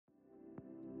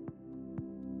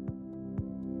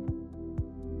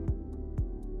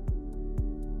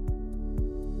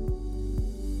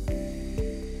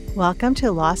Welcome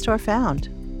to Lost or Found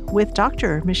with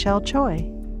Dr. Michelle Choi,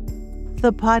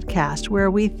 the podcast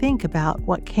where we think about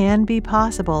what can be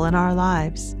possible in our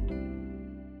lives.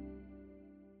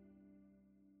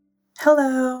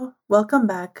 Hello, welcome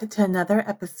back to another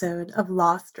episode of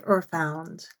Lost or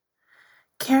Found.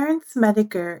 Karen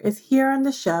Smedeker is here on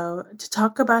the show to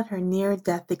talk about her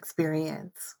near-death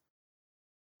experience.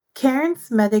 Karen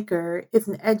Smedeker is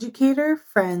an educator,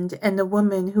 friend, and a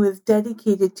woman who is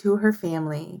dedicated to her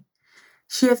family.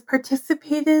 She has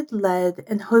participated, led,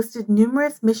 and hosted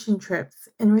numerous mission trips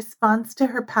in response to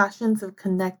her passions of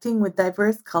connecting with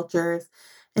diverse cultures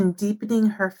and deepening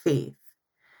her faith.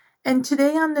 And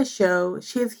today on the show,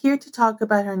 she is here to talk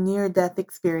about her near-death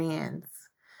experience.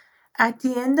 At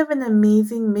the end of an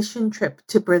amazing mission trip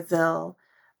to Brazil,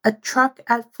 a truck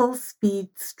at full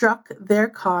speed struck their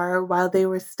car while they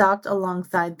were stopped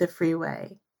alongside the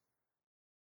freeway.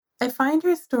 I find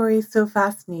her story so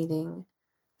fascinating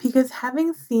because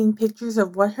having seen pictures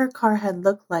of what her car had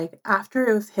looked like after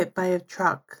it was hit by a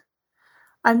truck,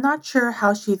 I'm not sure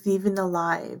how she's even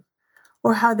alive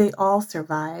or how they all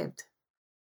survived.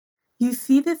 You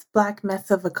see this black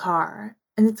mess of a car,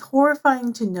 and it's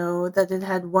horrifying to know that it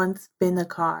had once been a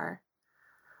car.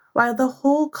 While the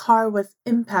whole car was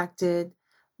impacted,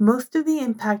 most of the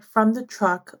impact from the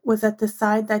truck was at the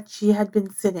side that she had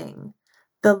been sitting,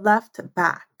 the left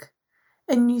back,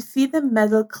 and you see the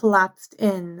metal collapsed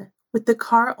in, with the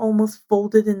car almost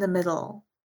folded in the middle.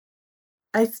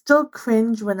 I still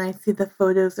cringe when I see the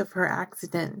photos of her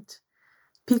accident,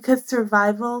 because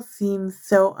survival seems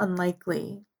so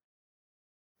unlikely.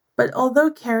 But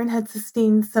although Karen had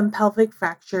sustained some pelvic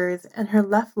fractures and her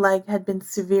left leg had been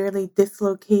severely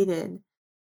dislocated,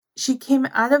 she came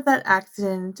out of that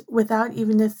accident without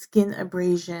even a skin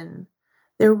abrasion.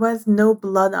 There was no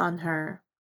blood on her.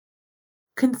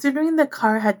 Considering the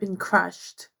car had been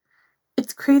crushed,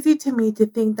 it's crazy to me to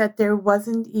think that there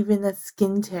wasn't even a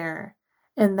skin tear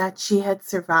and that she had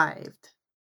survived.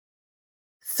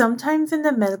 Sometimes in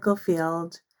the medical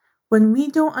field, when we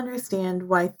don't understand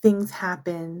why things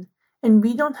happen and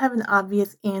we don't have an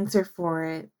obvious answer for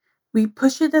it, we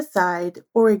push it aside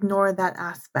or ignore that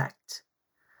aspect.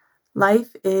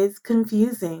 Life is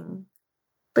confusing,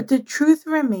 but the truth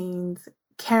remains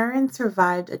Karen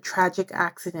survived a tragic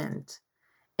accident,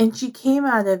 and she came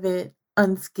out of it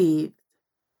unscathed.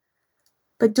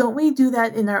 But don't we do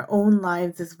that in our own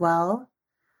lives as well?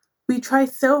 We try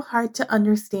so hard to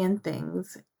understand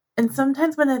things, and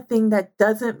sometimes when a thing that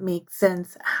doesn't make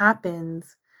sense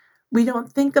happens, we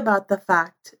don't think about the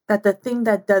fact that the thing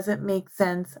that doesn't make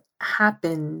sense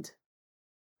happened.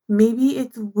 Maybe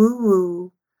it's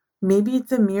woo-woo, maybe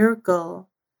it's a miracle,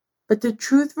 but the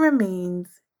truth remains,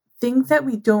 things that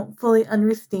we don't fully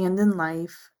understand in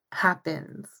life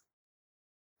happens.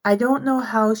 I don't know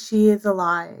how she is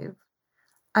alive.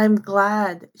 I'm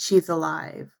glad she's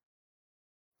alive.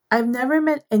 I've never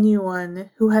met anyone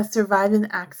who has survived an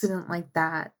accident like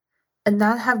that and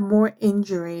not have more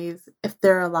injuries if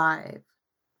they're alive.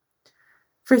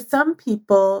 For some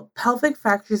people, pelvic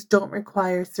fractures don't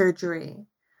require surgery,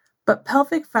 but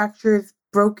pelvic fractures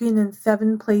broken in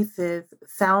 7 places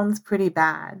sounds pretty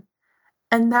bad,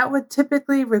 and that would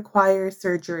typically require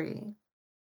surgery.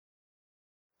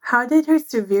 How did her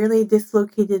severely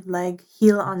dislocated leg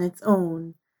heal on its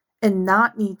own and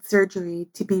not need surgery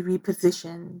to be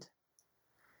repositioned?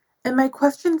 And my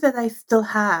questions that I still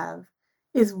have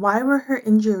is, why were her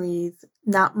injuries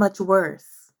not much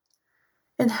worse?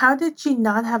 And how did she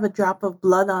not have a drop of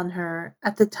blood on her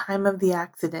at the time of the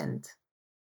accident?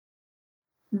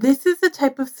 This is the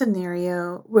type of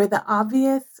scenario where the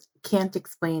obvious can't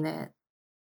explain it.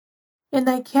 And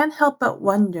I can't help but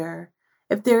wonder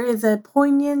if there is a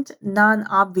poignant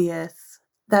non-obvious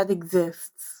that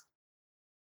exists.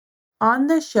 On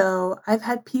the show, I've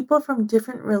had people from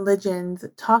different religions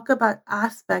talk about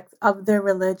aspects of their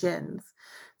religions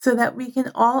so that we can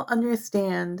all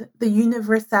understand the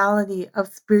universality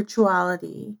of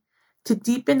spirituality to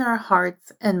deepen our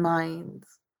hearts and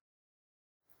minds.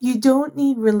 You don't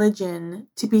need religion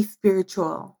to be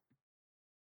spiritual.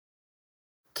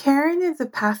 Karen is a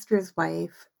pastor's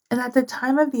wife, and at the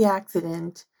time of the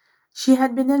accident, she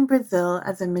had been in Brazil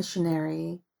as a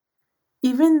missionary.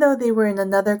 Even though they were in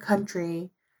another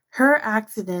country, her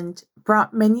accident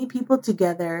brought many people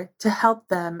together to help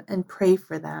them and pray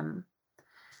for them.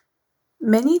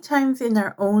 Many times in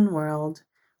our own world,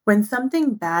 when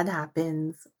something bad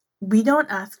happens, we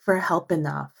don't ask for help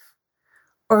enough,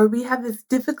 or we have this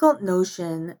difficult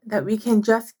notion that we can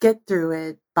just get through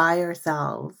it by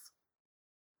ourselves.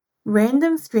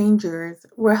 Random strangers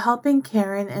were helping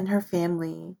Karen and her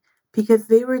family because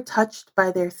they were touched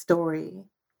by their story.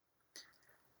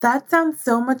 That sounds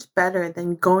so much better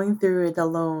than going through it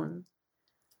alone.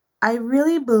 I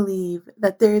really believe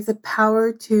that there is a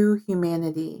power to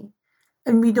humanity,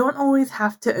 and we don't always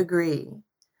have to agree,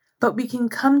 but we can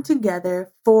come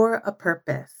together for a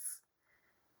purpose.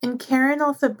 And Karen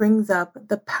also brings up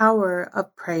the power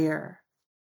of prayer.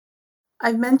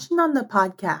 I've mentioned on the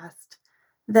podcast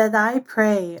that I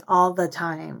pray all the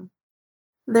time.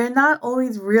 They're not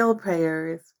always real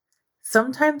prayers.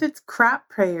 Sometimes it's crap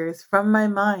prayers from my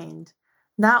mind,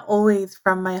 not always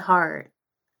from my heart.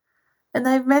 And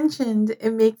I've mentioned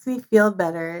it makes me feel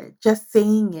better just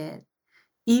saying it,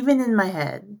 even in my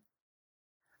head.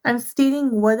 I'm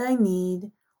stating what I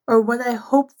need or what I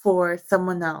hope for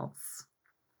someone else.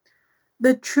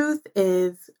 The truth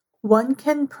is, one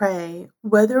can pray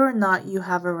whether or not you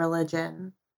have a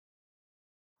religion.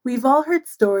 We've all heard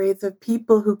stories of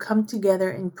people who come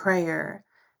together in prayer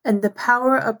and the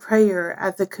power of prayer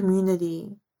as a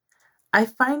community. I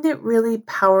find it really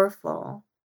powerful.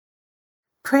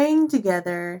 Praying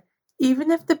together,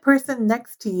 even if the person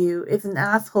next to you is an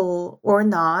asshole or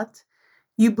not,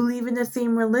 you believe in the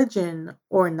same religion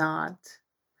or not.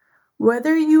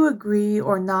 Whether you agree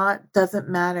or not doesn't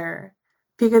matter,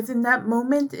 because in that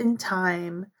moment in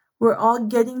time, we're all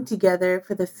getting together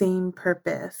for the same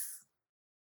purpose.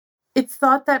 It's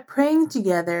thought that praying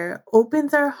together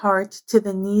opens our heart to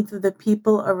the needs of the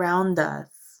people around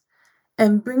us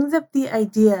and brings up the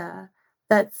idea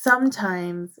that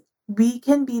sometimes we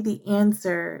can be the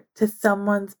answer to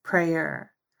someone's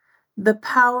prayer, the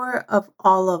power of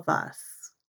all of us.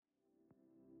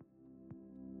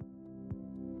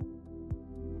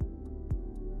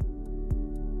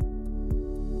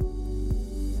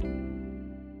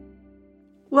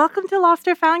 Welcome to Lost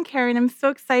or Found, Karen. I'm so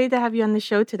excited to have you on the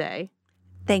show today.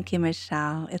 Thank you,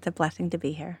 Michelle. It's a blessing to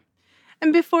be here.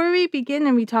 And before we begin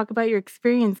and we talk about your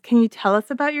experience, can you tell us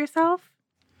about yourself?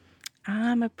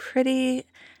 I'm a pretty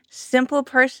simple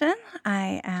person.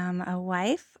 I am a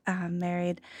wife,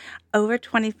 married over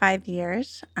 25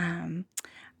 years.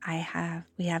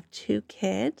 We have two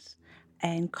kids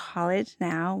in college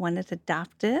now. One is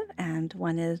adopted, and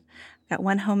got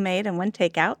one homemade and one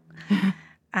takeout.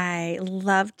 I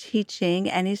love teaching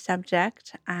any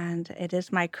subject, and it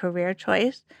is my career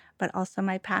choice, but also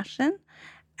my passion.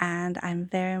 And I'm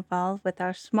very involved with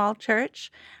our small church.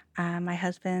 My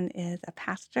husband is a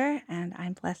pastor, and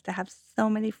I'm blessed to have so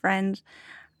many friends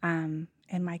in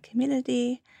my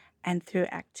community and through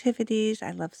activities.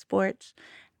 I love sports,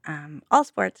 all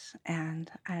sports, and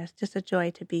it's just a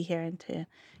joy to be here and to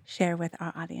share with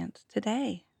our audience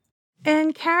today.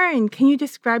 And Karen, can you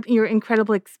describe your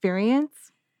incredible experience?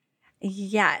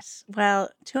 Yes. Well,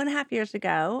 2.5 years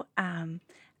ago,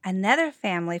 another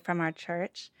family from our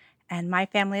church and my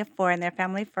family of four and their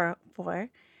family for four,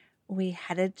 we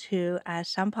headed to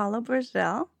Sao Paulo,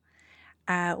 Brazil.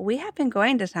 We have been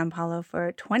going to Sao Paulo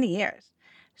for 20 years.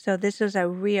 So this was a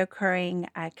reoccurring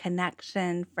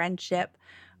connection, friendship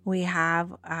we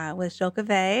have with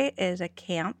Jocavei is a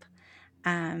camp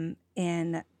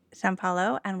in Sao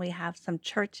Paulo, and we have some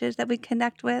churches that we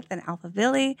connect with in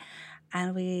Alphaville,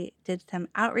 and we did some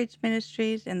outreach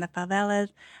ministries in the favelas.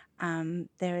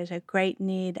 There is a great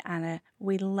need, and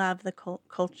we love the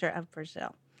culture of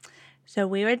Brazil. So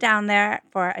we were down there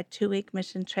for a 2-week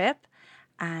mission trip.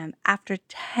 After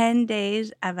 10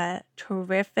 days of a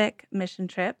terrific mission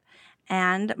trip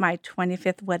and my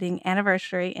 25th wedding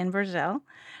anniversary in Brazil,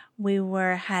 we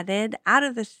were headed out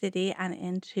of the city and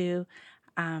into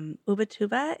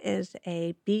Ubatuba is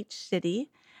a beach city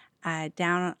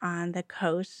down on the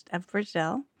coast of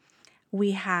Brazil.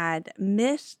 We had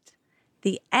missed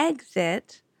the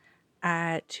exit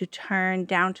to turn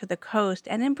down to the coast.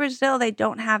 And in Brazil, they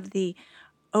don't have the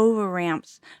over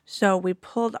ramps. So we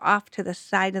pulled off to the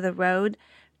side of the road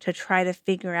to try to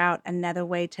figure out another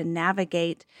way to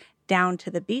navigate down to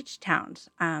the beach towns.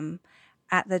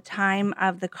 At the time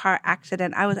of the car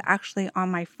accident, I was actually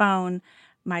on my phone.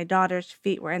 My daughter's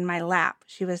feet were in my lap.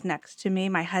 She was next to me.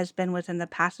 My husband was in the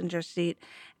passenger seat,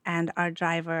 and our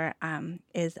driver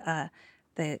is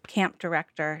the camp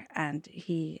director, and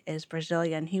he is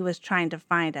Brazilian. He was trying to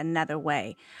find another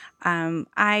way.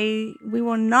 We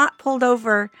were not pulled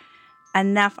over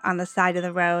enough on the side of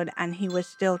the road, and he was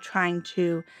still trying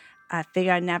to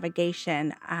figure out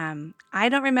navigation. I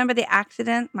don't remember the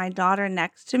accident. My daughter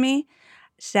next to me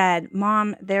said,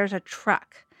 "Mom, there's a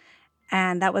truck."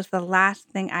 And that was the last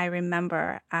thing I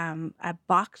remember. A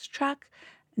box truck,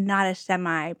 not a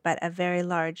semi, but a very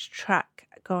large truck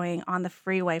going on the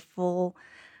freeway full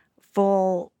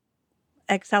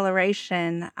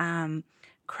acceleration,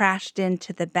 crashed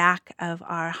into the back of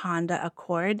our Honda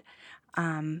Accord.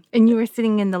 And you were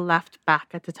sitting in the left back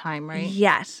at the time, right?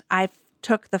 Yes, I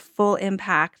took the full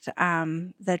impact.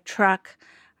 The truck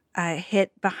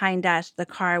hit behind us. The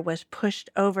car was pushed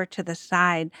over to the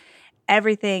side.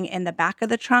 Everything in the back of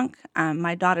the trunk,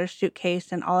 my daughter's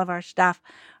suitcase and all of our stuff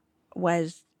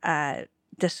was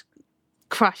just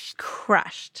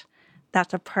crushed.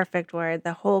 That's a perfect word.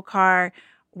 The whole car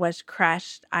was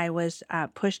crushed. I was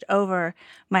pushed over.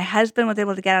 My husband was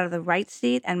able to get out of the right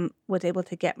seat and was able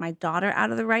to get my daughter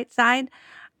out of the right side.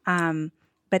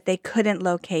 But they couldn't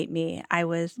locate me. I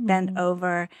was bent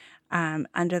over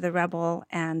under the rubble,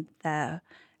 and the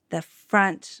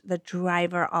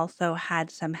driver also had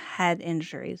some head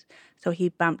injuries. So he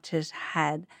bumped his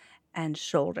head and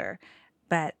shoulder.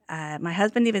 But my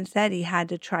husband even said he had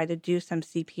to try to do some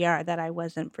CPR, that I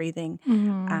wasn't breathing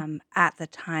at the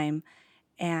time.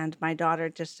 And my daughter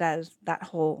just says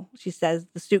she says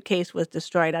the suitcase was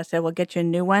destroyed. I said, well, get you a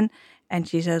new one. And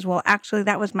she says, well, actually,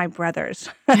 that was my brother's.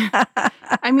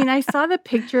 I mean, I saw the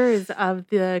pictures of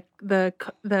the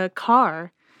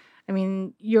car. I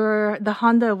mean, the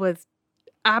Honda was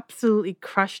absolutely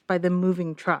crushed by the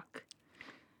moving truck.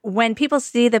 When people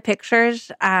see the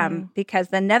pictures, because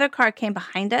the other car came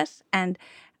behind us, and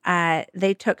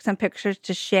they took some pictures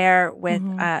to share with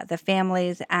the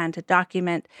families and to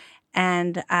document.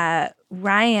 And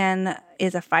Ryan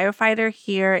is a firefighter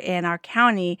here in our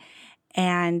county.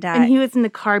 And he was in the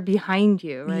car behind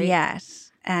you, right?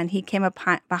 Yes. And he came up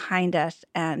behind us.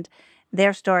 And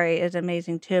their story is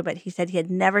amazing, too. But he said he had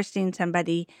never seen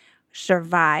somebody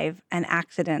survive an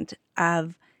accident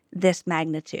of this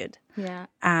magnitude. Yeah.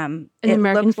 An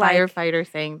American firefighter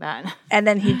saying that. And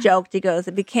then he joked, he goes,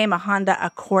 it became a Honda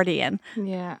accordion.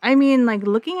 Yeah. I mean, like,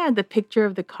 looking at the picture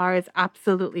of the car is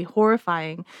absolutely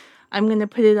horrifying. I'm going to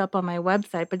put it up on my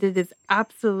website, but it is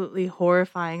absolutely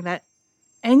horrifying that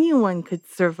anyone could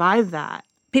survive that.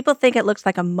 People think it looks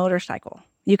like a motorcycle.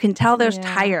 You can tell there's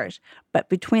tires, but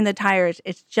between the tires,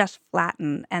 it's just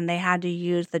flattened, and they had to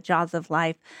use the jaws of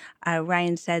life.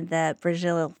 Ryan said the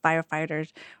Brazil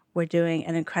firefighters were doing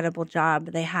an incredible job.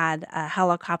 They had a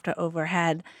helicopter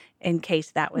overhead in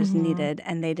case that was needed,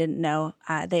 and they didn't know.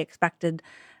 They expected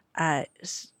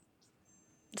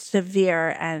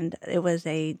severe, and it was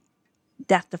a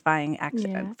death-defying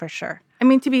accident for sure. I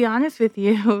mean, to be honest with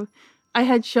you, I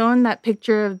had shown that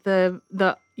picture of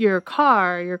your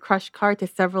crushed car, to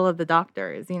several of the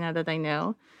doctors, that I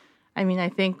know. I mean, I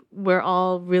think we're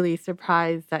all really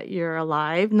surprised that you're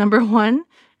alive, number one,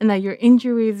 and that your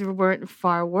injuries weren't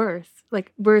far worse.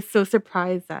 Like, we're so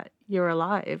surprised that you're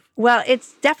alive. Well,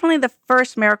 it's definitely the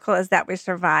first miracle is that we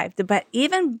survived. But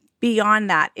even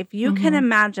beyond that, if you can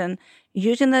imagine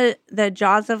using the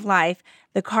jaws of life,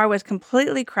 the car was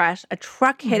completely crushed, a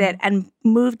truck hit it and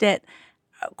moved it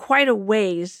quite a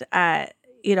ways,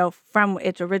 from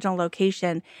its original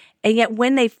location. And yet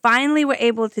when they finally were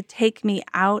able to take me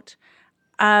out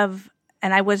of,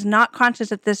 and I was not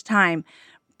conscious at this time,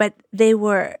 but they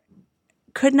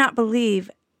could not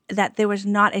believe that there was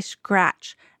not a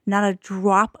scratch, not a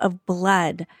drop of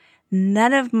blood.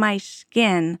 None of my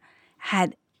skin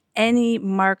had any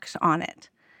marks on it.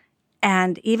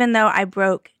 And even though I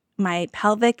broke my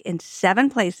pelvic in 7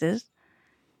 places,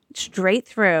 straight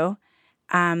through,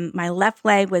 my left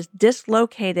leg was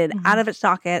dislocated out of its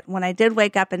socket. When I did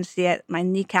wake up and see it, my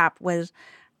kneecap was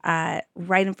right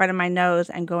in front of my nose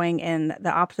and going in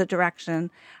the opposite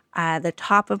direction. The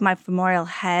top of my femoral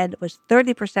head was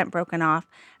 30% broken off.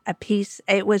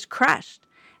 It was crushed.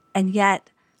 And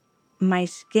yet my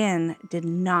skin did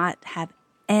not have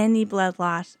any blood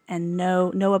loss and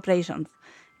no abrasions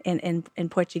in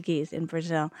Portuguese, in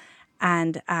Brazil.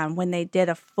 And when they did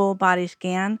a full body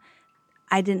scan,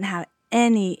 I didn't have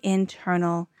any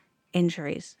internal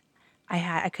injuries.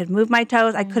 I could move my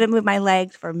toes. I couldn't move my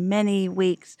legs for many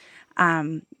weeks.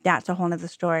 That's a whole nother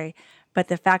story. But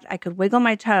the fact I could wiggle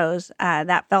my toes,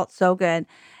 that felt so good.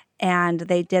 And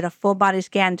they did a full body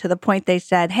scan to the point they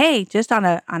said, hey, just on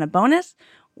a bonus,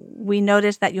 we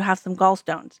noticed that you have some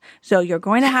gallstones. So you're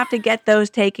going to have to get those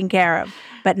taken care of.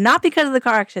 But not because of the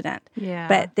car accident. Yeah.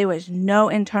 But there was no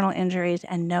internal injuries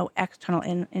and no external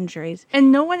injuries.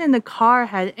 And no one in the car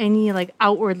had any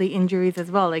outwardly injuries as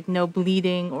well, like no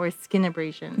bleeding or skin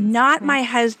abrasions. Not my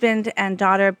husband and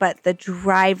daughter, but the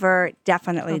driver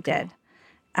definitely did.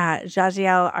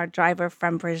 Jaziel, our driver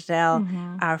from Brazil,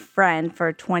 our friend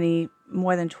for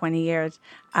more than 20 years,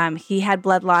 he had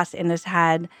blood loss in his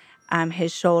head.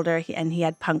 His shoulder, and he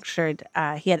had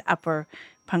upper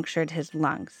punctured his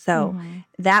lungs. So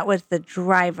that was the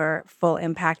driver full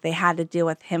impact. They had to deal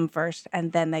with him first,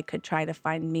 and then they could try to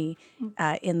find me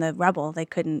in the rubble. They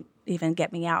couldn't even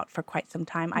get me out for quite some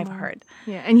time, I've heard.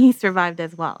 Yeah, and he survived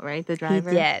as well, right? The He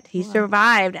driver? did. He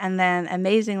survived. And then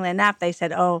amazingly enough, they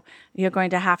said, oh, you're going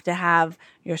to have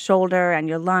your shoulder and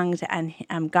your lungs.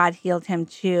 And God healed him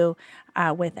too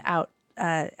without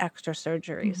extra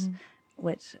surgeries,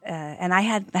 which, and I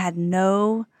had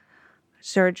no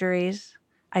surgeries.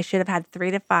 I should have had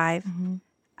 3 to 5.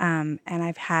 And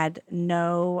I've had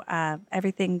no,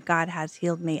 everything God has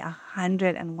healed me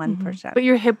 101%. But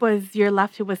your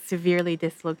left hip was severely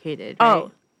dislocated, right?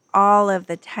 Oh, all of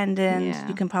the tendons. Yeah.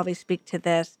 You can probably speak to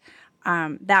this.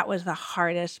 That was the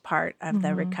hardest part of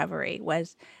the recovery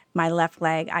was my left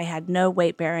leg. I had no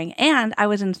weight bearing, and I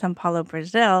was in São Paulo,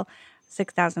 Brazil,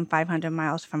 6,500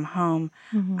 miles from home.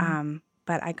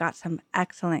 But I got some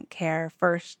excellent care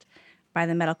first by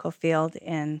the medical field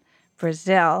in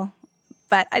Brazil.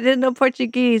 But I didn't know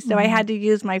Portuguese, so I had to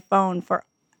use my phone for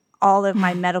all of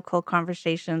my medical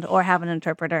conversations or have an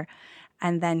interpreter.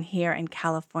 And then here in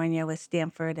California with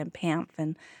Stanford and PAMF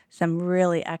and some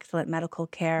really excellent medical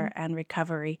care and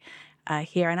recovery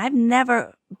here. And I've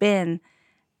never been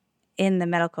in the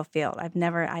medical field. I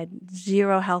had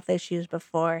 0 health issues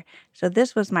before. So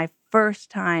this was my first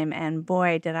time, and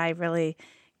boy, did I really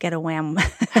get a wham.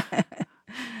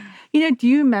 Do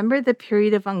you remember the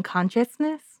period of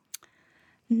unconsciousness?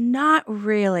 Not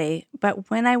really, but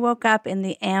when I woke up in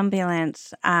the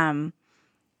ambulance, I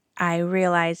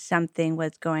realized something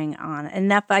was going on.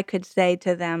 Enough I could say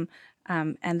to them,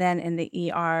 and then in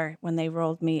the ER, when they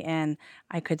rolled me in,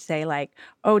 I could say like,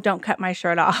 "Oh, don't cut my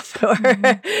shirt off," or,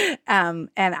 and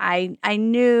I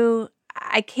knew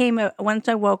once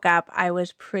I woke up, I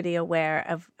was pretty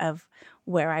aware of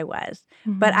where I was.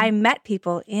 But I met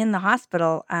people in the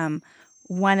hospital.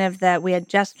 We had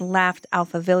just left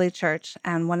Alphaville Church,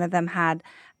 and one of them had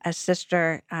a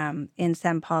sister in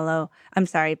São Paulo. I'm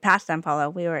sorry, past São Paulo.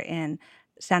 We were in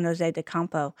San Jose de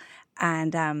Campo.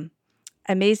 And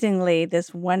amazingly,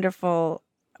 this wonderful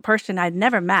person I'd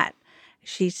never met,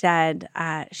 she said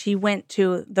she went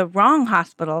to the wrong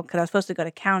hospital because I was supposed to go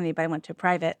to county, but I went to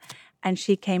private. And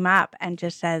she came up and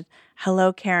just said,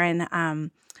 "Hello, Karen.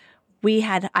 I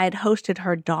had hosted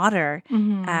her daughter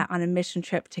on a mission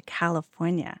trip to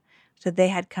California. So they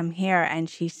had come here, and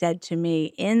she said to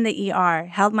me in the ER,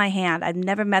 held my hand. I'd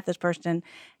never met this person,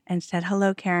 and said,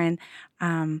 "Hello, Karen.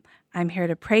 I'm here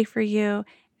to pray for you,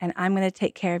 and I'm going to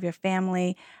take care of your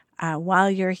family while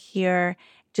you're here,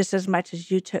 just as much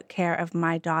as you took care of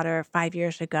my daughter 5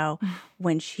 years ago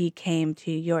when she came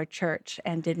to your church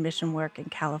and did mission work in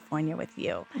California with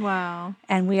you." Wow.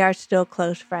 And we are still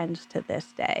close friends to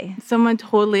this day. Someone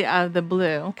totally out of the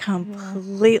blue.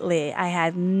 Completely. I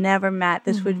had never met.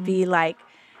 This would be like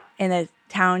in a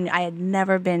town I had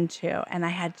never been to. And I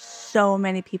had so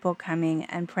many people coming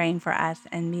and praying for us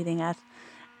and meeting us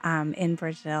in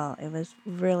Brazil. It was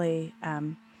really,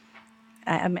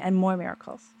 and more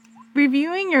miracles.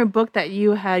 Reviewing your book that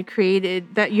you had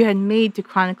created, that you had made to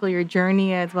chronicle your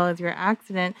journey as well as your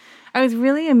accident, I was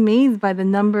really amazed by the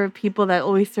number of people that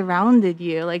always surrounded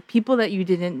you, like people that you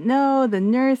didn't know, the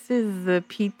nurses, the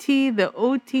PT, the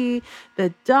OT,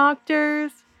 the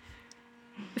doctors.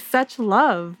 Such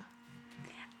love.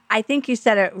 I think you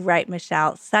said it right,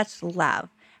 Michelle. Such love.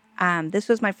 This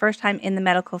was my first time in the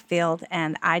medical field,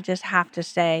 and I just have to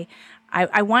say,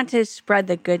 I want to spread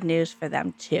the good news for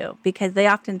them too, because they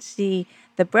often see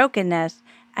the brokenness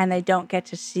and they don't get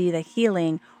to see the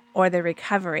healing or the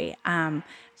recovery.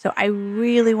 So I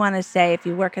really want to say, if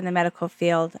you work in the medical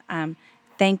field,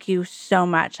 thank you so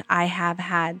much. I have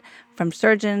had from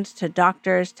surgeons to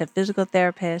doctors to physical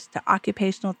therapists to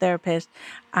occupational therapists,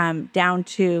 down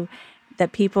to the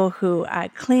people who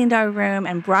cleaned our room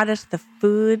and brought us the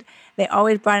food. They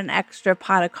always brought an extra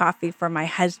pot of coffee for my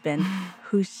husband,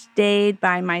 who stayed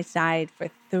by my side for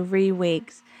 3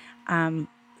 weeks,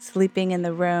 sleeping in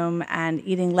the room and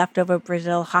eating leftover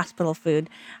Brazil hospital food,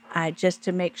 just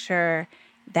to make sure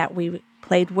that we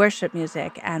played worship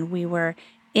music and we were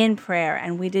in prayer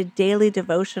and we did daily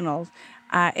devotionals.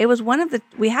 It was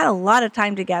we had a lot of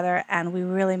time together, and we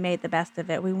really made the best of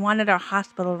it. We wanted our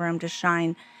hospital room to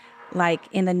shine like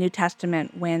in the New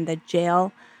Testament, when the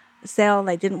jail cell,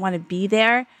 they didn't want to be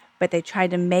there, but they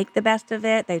tried to make the best of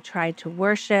it. They tried to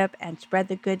worship and spread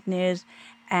the good news.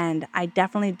 And I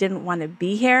definitely didn't want to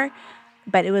be here,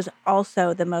 but it was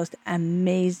also the most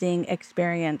amazing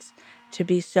experience to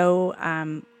be so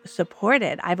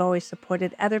supported. I've always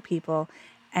supported other people,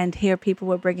 and here people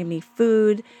were bringing me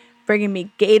food, bringing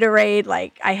me Gatorade.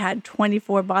 Like I had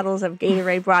 24 bottles of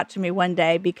Gatorade brought to me one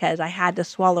day because I had to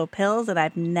swallow pills, and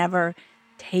I've never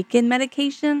taken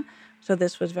medication. So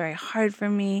this was very hard for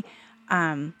me.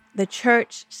 The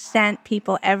church sent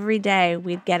people every day.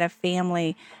 We'd get a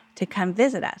family to come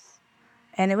visit us.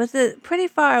 And it was pretty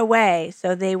far away,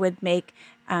 so they would make,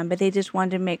 but they just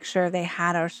wanted to make sure they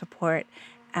had our support,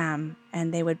 and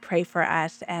they would pray for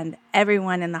us. And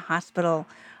everyone in the hospital,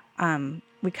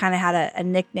 we kind of had a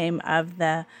nickname of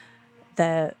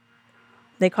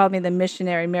they called me the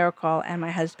missionary miracle, and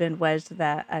my husband was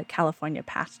the California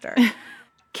pastor.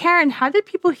 Karen, how did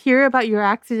people hear about your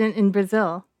accident in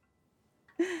Brazil?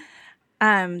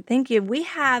 Thank you. We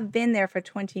have been there for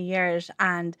 20 years,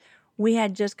 and we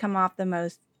had just come off the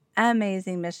most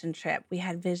amazing mission trip. We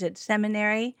had visited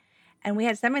seminary, and we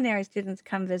had seminary students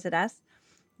come visit us.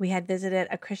 We had visited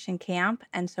a Christian camp,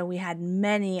 and so we had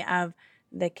many of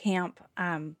the camp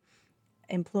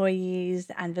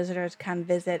employees and visitors come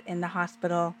visit in the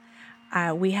hospital.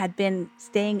 We had been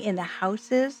staying in the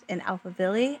houses in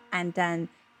Alphaville and done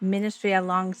ministry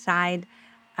alongside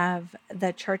of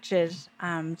the churches.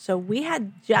 So we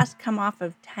had just come off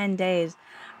of 10 days.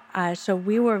 So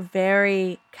we were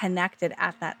very connected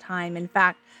at that time. In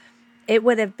fact, it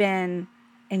would have been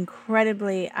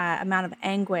incredibly amount of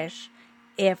anguish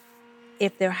if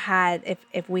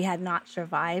we had not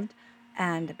survived,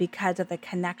 and because of the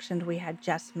connections we had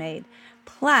just made.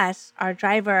 Plus, our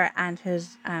driver and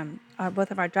both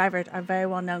of our drivers are very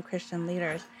well-known Christian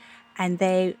leaders, and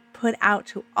they put out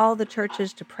to all the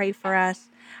churches to pray for us.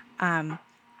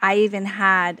 I even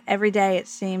had, every day it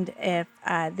seemed, if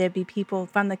there'd be people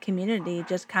from the community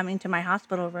just coming to my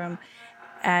hospital room,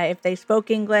 if they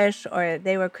spoke English or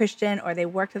they were Christian or they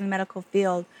worked in the medical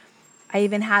field. I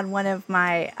even had one of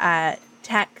my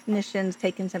technicians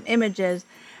taking some images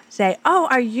say, "Oh,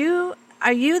 are you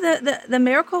the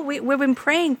miracle? We've been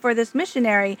praying for this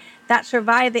missionary that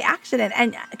survived the accident.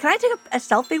 And can I take a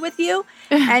selfie with you?"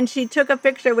 And she took a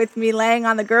picture with me laying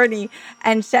on the gurney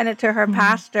and sent it to her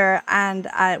pastor. And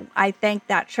I thanked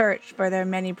that church for their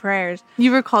many prayers.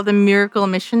 You were called a miracle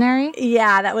missionary?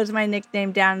 Yeah, that was my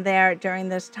nickname down there during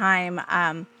this time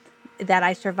that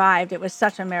I survived. It was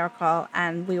such a miracle,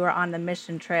 and we were on the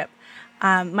mission trip.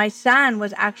 My son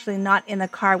was actually not in the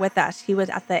car with us. He was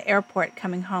at the airport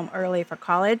coming home early for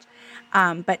college,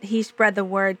 but he spread the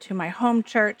word to my home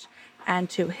church and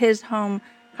to his home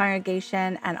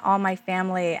congregation, and all my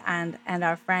family and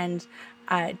our friends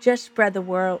just spread the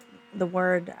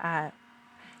word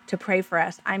to pray for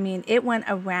us. I mean, it went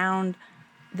around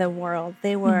the world.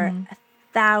 There were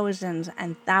thousands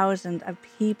and thousands of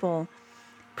people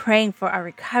praying for our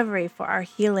recovery, for our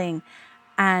healing,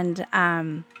 and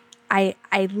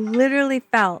I literally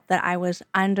felt that I was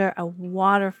under a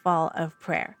waterfall of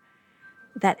prayer,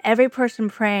 that every person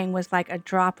praying was like a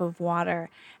drop of water,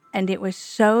 and it was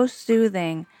so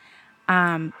soothing.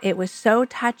 It was so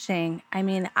touching. I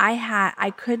mean,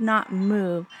 I could not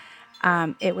move.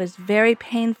 It was very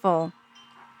painful,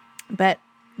 but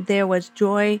there was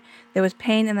joy. There was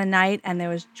pain in the night, and there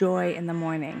was joy in the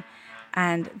morning.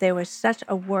 And there was such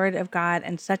a word of God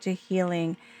and such a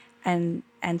healing and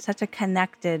such a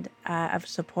connected of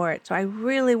support. So I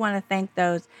really want to thank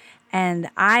those. And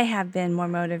I have been more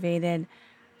motivated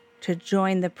to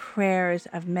join the prayers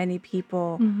of many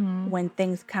people when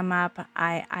things come up.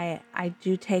 I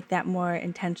do take that more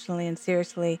intentionally and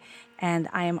seriously, and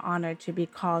I am honored to be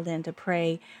called in to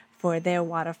pray for their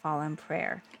waterfall in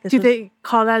prayer. They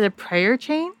call that a prayer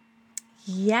chain?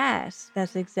 Yes,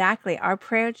 that's exactly. Our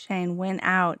prayer chain went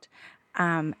out,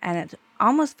 and it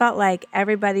almost felt like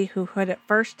everybody who heard it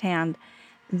firsthand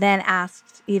then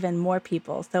asked even more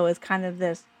people. So it was kind of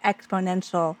this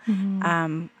exponential.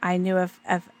 I knew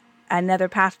of another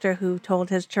pastor who told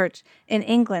his church in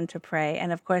England to pray,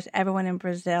 and of course everyone in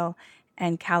Brazil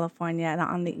and California and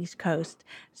on the East Coast.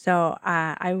 So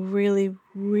I really,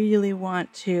 really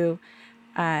want to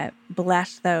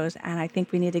bless those, and I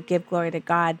think we need to give glory to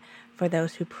God for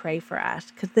those who pray for us,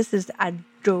 because this is a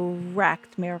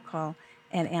direct miracle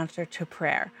and answer to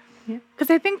prayer.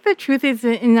 Because I think the truth is,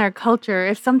 in our culture,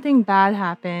 if something bad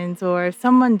happens, or if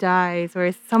someone dies, or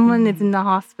if someone is in the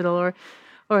hospital,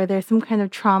 or there's some kind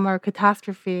of trauma or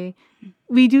catastrophe,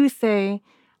 we do say,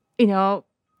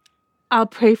 I'll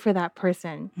pray for that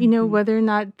person, whether or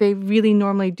not they really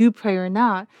normally do pray or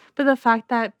not. But the fact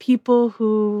that people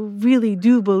who really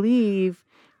do believe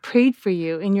prayed for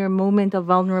you in your moment of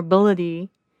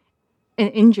vulnerability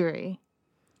and injury.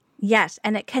 Yes,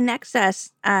 and it connects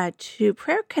us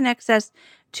prayer connects us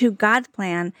to God's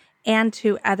plan and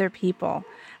to other people.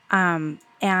 And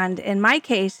in my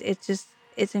case,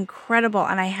 it's incredible.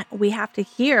 And we have to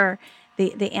hear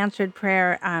the answered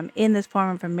prayer in this form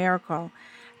of a miracle.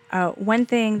 One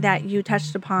thing that you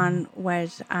touched upon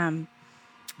was,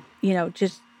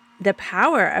 just the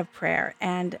power of prayer.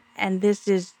 And this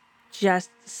is just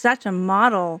such a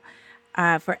model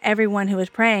for everyone who was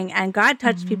praying. And God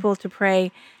touched Mm-hmm. people to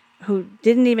pray who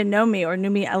didn't even know me or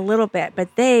knew me a little bit,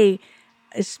 but they,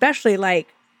 especially like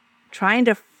trying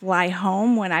to fly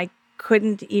home when I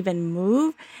couldn't even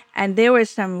move. And there were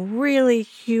some really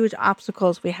huge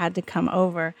obstacles we had to come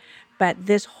over. But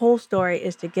this whole story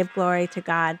is to give glory to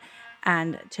God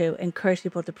and to encourage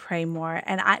people to pray more.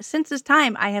 And since this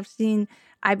time, I've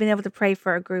been able to pray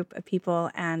for a group of people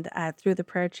and through the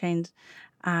prayer chains,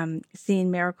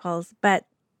 seeing miracles. But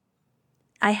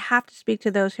I have to speak to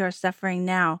those who are suffering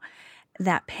now.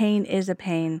 That pain is a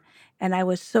pain. And I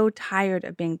was so tired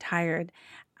of being tired.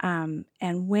 And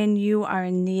when you are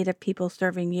in need of people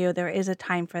serving you, there is a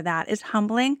time for that. It's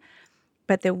humbling,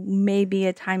 but there may be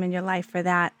a time in your life for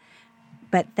that.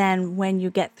 But then when you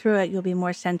get through it, you'll be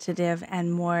more sensitive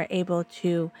and more able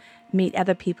to meet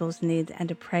other people's needs and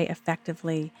to pray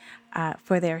effectively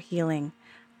for their healing.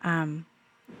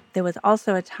 There was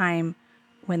also a time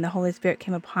when the Holy Spirit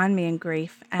came upon me in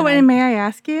grief. Oh, and may I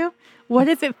ask you, what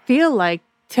does it feel like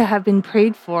to have been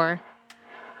prayed for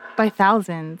by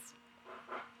thousands?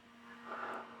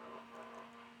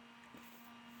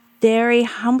 Very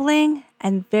humbling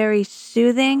and very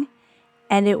soothing,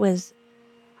 and it was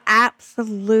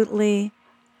absolutely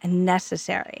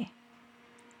necessary.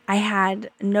 I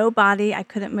had no body. I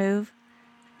couldn't move.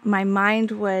 My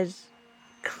mind was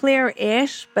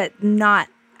clear-ish, but not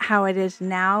how it is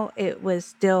now. It was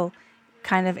still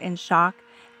kind of in shock.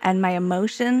 And my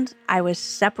emotions, I was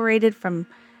separated from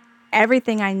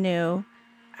everything I knew.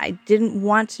 I didn't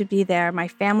want to be there. My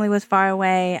family was far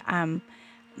away.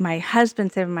 My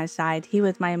husband sat by my side. He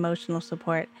was my emotional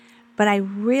support. But I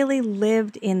really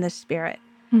lived in the Spirit.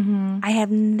 Mm-hmm. I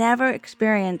have never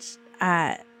experienced,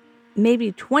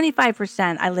 maybe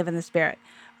 25% I live in the Spirit.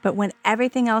 But when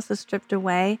everything else was stripped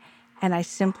away and I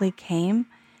simply came,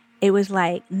 it was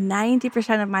like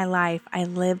 90% of my life I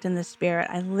lived in the Spirit.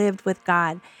 I lived with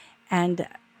God. And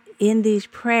in these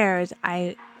prayers,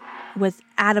 I was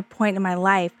at a point in my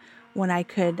life when I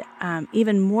could,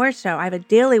 even more so, I have a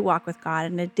daily walk with God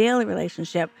and a daily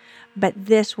relationship, but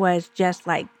this was just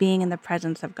like being in the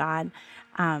presence of God.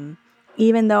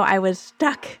 Even though I was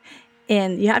stuck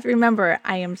you have to remember,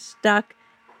 I am stuck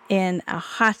in a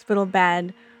hospital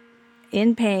bed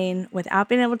in pain without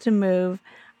being able to move,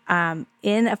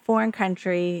 in a foreign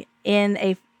country, in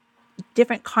a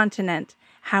different continent.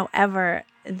 However,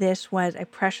 this was a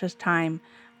precious time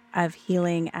of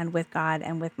healing and with God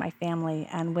and with my family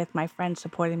and with my friends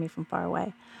supporting me from far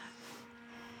away.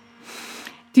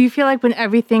 Do you feel like when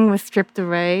everything was stripped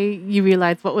away, you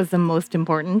realized what was the most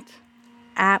important?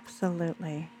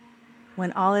 Absolutely.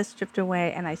 When all is stripped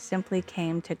away and I simply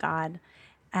came to God.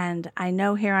 And I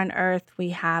know here on earth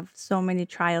we have so many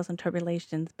trials and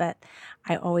tribulations, but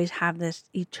I always have this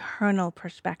eternal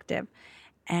perspective.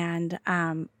 And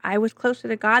I was closer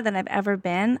to God than I've ever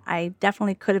been. I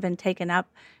definitely could have been taken up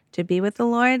to be with the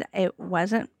Lord. It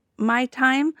wasn't my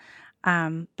time,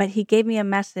 but He gave me a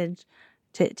message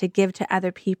to give to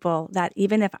other people that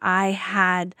even if I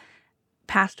had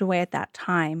passed away at that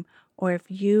time, or if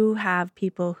you have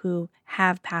people who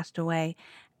have passed away,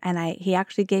 and He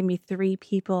actually gave me 3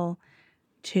 people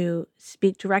to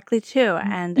speak directly to,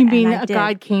 and You mean I did.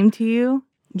 God came to you?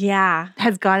 Yeah.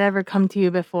 Has God ever come to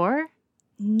you before?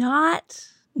 No,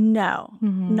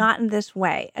 Mm-hmm. not in this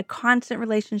way. A constant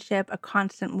relationship, a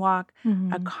constant walk,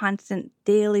 a constant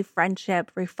daily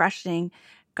friendship, refreshing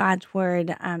God's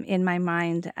word in my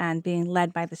mind and being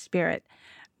led by the Spirit.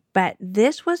 But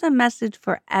this was a message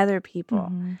for other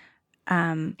people. Mm-hmm.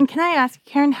 And can I ask,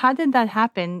 Karen, how did that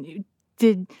happen?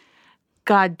 Did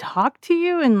God talk to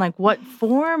you in like what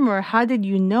form, or how did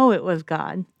you know it was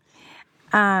God?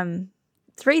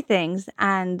 3 things,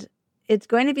 and it's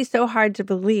going to be so hard to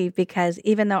believe because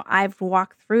even though I've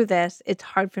walked through this, it's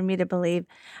hard for me to believe,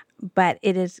 but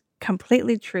it is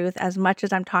completely truth as much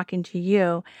as I'm talking to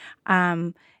you.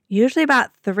 Usually about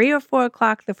 3 or 4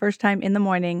 o'clock the first time in the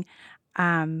morning,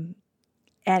 and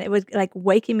it was like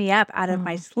waking me up out of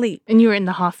my sleep. And you were in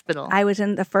the hospital.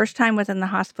 The first time was in the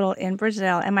hospital in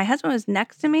Brazil, and my husband was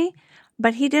next to me,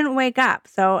 but he didn't wake up.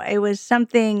 So it was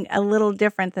something a little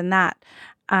different than that.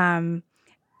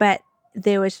 But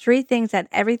there was 3 things that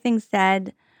everything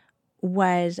said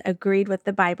was agreed with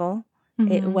the Bible.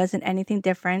 It wasn't anything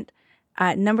different.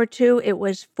 Number 2, it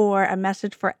was for a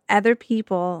message for other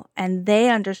people, and they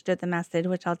understood the message,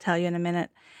 which I'll tell you in a minute.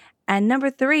 And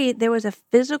number 3, there was a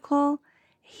physical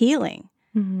healing.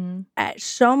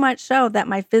 So much so that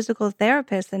my physical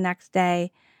therapist the next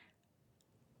day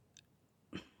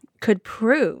could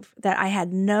prove that I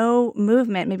had no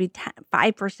movement, maybe 5%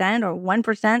 or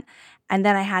 1%, and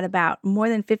then I had about more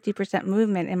than 50%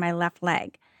 movement in my left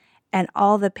leg. and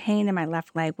all the pain in my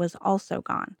left leg was also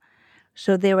gone.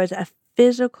 So there was a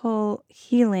physical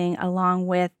healing along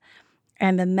with,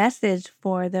 and the message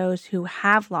for those who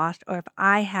have lost, or if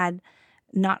I had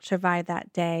not survived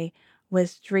that day,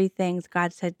 was 3 things.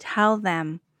 God said, tell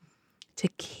them to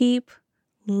keep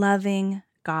loving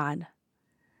God,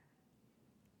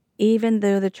 even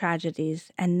though the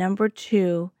tragedies. And number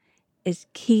 2 is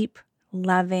keep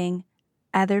loving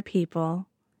other people.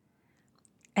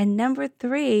 And number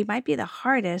 3 might be the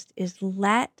hardest, is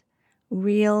let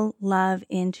real love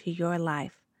into your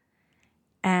life.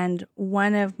 And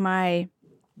one of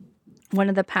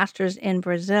the pastors in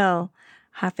Brazil,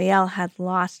 Rafael, had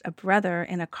lost a brother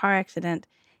in a car accident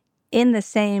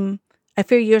a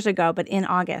few years ago, but in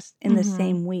August, in the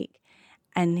same week.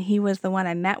 And he was the one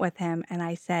I met with him. And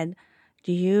I said,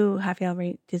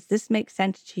 Rafael, does this make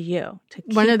sense to you?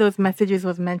 One of those messages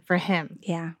was meant for him.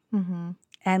 Yeah.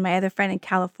 And my other friend in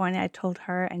California, I told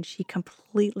her, and she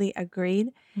completely agreed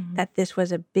that this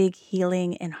was a big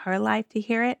healing in her life to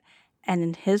hear it, and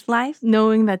in his life.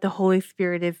 Knowing that the Holy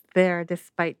Spirit is there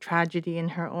despite tragedy in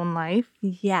her own life.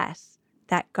 Yes.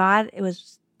 That it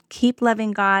was keep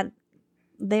loving God.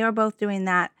 They are both doing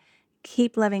that.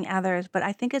 Keep loving others. But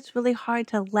I think it's really hard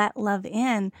to let love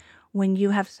in when you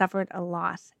have suffered a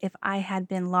loss. If I had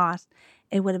been lost,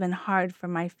 it would have been hard for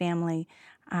my family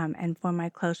and for my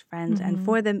close friends and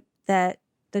for the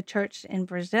church in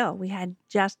Brazil. We had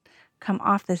just come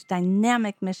off this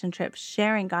dynamic mission trip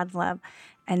sharing God's love,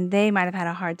 and they might have had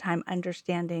a hard time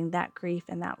understanding that grief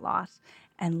and that loss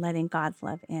and letting God's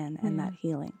love in and that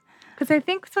healing. Because I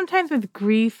think sometimes with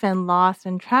grief and loss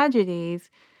and tragedies,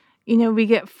 we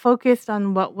get focused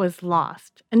on what was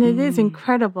lost. And it is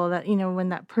incredible that, when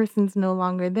that person's no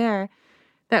longer there,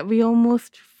 that we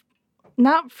almost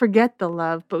not forget the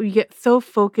love, but we get so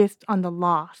focused on the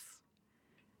loss.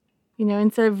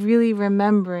 Instead of really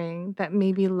remembering that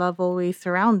maybe love always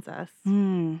surrounds us.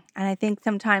 And I think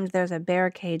sometimes there's a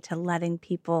barricade to letting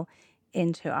people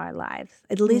into our lives.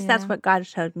 At least that's what God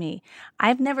showed me.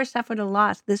 I've never suffered a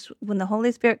loss. When the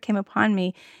Holy Spirit came upon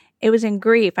me, it was in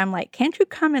grief. I'm like, can't you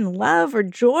come in love or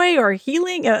joy or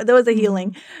healing? There was a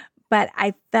healing. But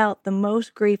I felt the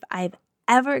most grief I've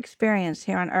ever experienced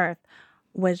here on earth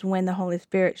was when the Holy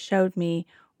Spirit showed me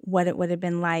what it would have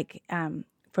been like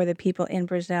for the people in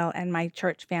Brazil and my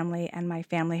church family and my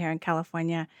family here in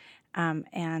California.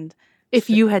 And if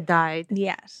you had died.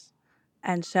 Yes.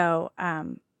 And so,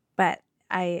 but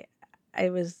I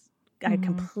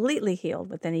completely healed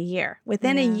within a year.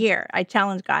 Within a year, I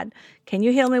challenged God, can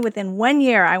you heal me within 1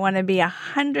 year? I want to be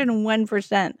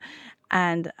 101%.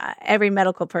 And every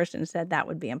medical person said that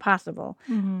would be impossible.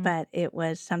 But it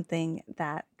was something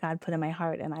that God put in my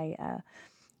heart, and I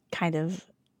kind of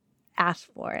asked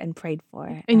for and prayed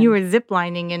for. And you were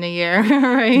ziplining in a year,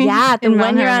 right? Yeah, at the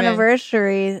 1 year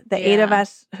anniversary, the 8 of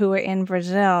us who were in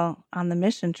Brazil on the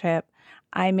mission trip,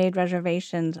 I made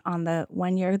reservations on the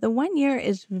 1 year. The 1 year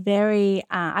is very,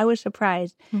 I was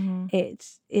surprised.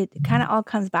 It kind of all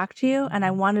comes back to you. And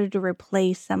I wanted to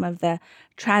replace some of the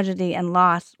tragedy and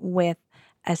loss with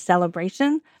a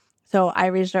celebration. So I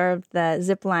reserved the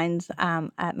zip lines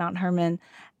at Mount Hermon.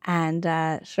 And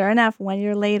sure enough, 1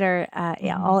 year later,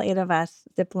 all 8 of us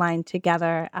zip lined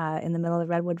together in the middle of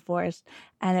the redwood forest.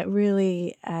 And it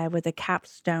really was a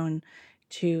capstone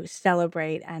to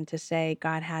celebrate and to say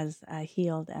God has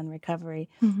healed and recovery.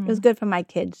 It was good for my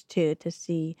kids, too, to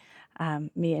see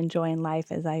me enjoying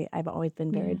life, as I've always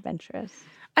been very adventurous.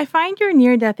 I find your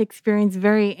near-death experience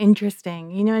very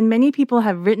interesting, and many people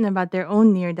have written about their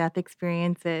own near-death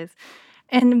experiences.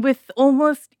 And with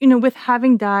almost, with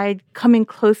having died, coming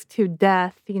close to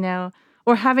death,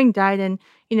 or having died and,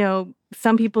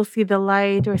 some people see the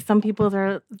light or some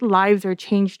people's lives are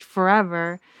changed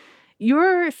forever.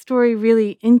 Your story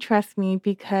really interests me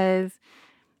because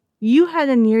you had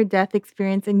a near-death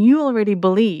experience and you already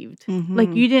believed.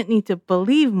 Like, you didn't need to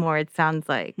believe more, it sounds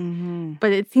like.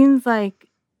 But it seems like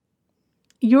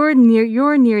your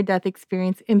near-death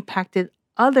experience impacted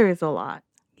others a lot.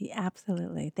 Yeah,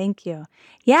 absolutely. Thank you.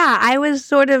 Yeah, I was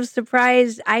sort of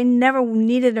surprised. I never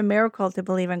needed a miracle to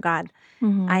believe in God.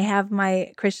 I have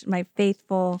my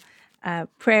faithful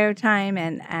prayer time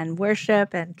and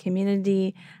worship and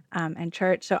community and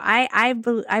church. So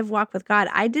I've walked with God.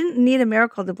 I didn't need a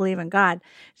miracle to believe in God.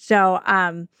 So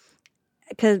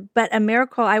but a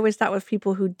miracle I always thought was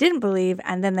people who didn't believe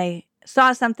and then they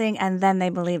saw something and then they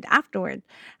believed afterward.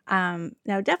 Now,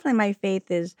 definitely my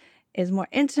faith is more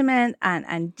intimate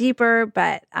and deeper,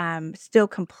 but still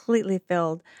completely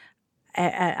filled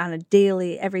on a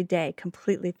daily, every day,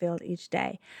 completely filled each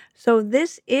day. So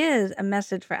this is a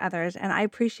message for others, and I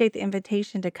appreciate the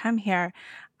invitation to come here.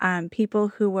 People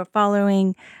who were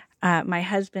following my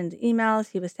husband's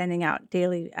emails, he was sending out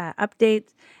daily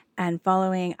updates, and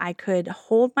following, I could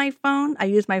hold my phone. I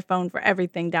use my phone for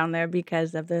everything down there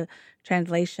because of the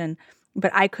translation, but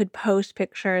I could post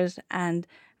pictures and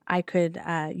I could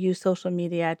use social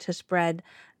media to spread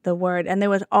the word. And there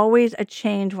was always a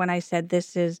change when I said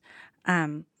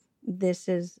um, this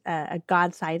is a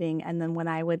God sighting. And then when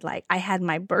I would I had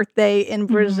my birthday in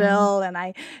Brazil, and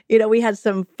we had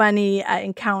some funny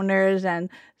encounters and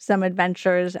some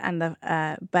adventures, and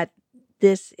but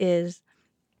this is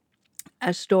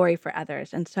a story for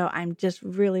others. And so I'm just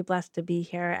really blessed to be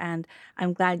here, and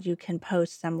I'm glad you can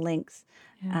post some links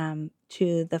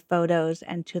to the photos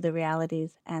and to the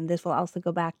realities. And this will also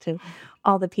go back to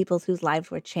all the people whose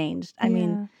lives were changed. I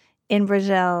mean, in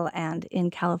Brazil and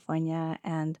in California,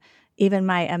 and even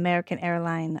my American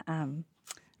airline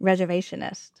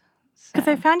reservationist. Because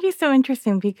I found you so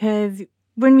interesting, because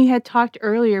when we had talked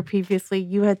earlier previously,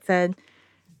 you had said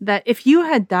that if you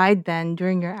had died then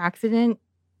during your accident,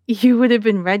 you would have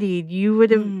been ready. You would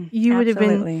have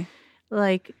been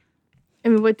like, I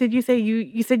mean, what did you say?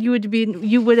 You said you would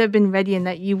have been ready, and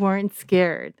that you weren't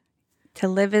scared. To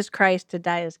live is Christ, to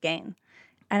die is gain.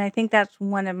 And I think that's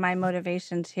one of my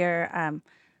motivations here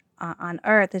on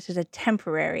earth. This is a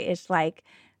temporary. It's like,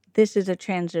 this is a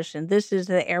transition. This is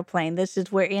the airplane.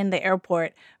 We're in the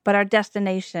airport, but our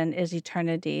destination is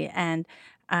eternity. And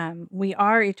we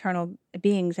are eternal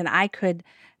beings. And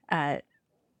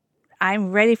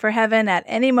I'm ready for heaven at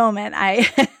any moment.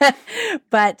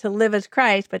 But to live is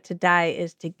Christ, but to die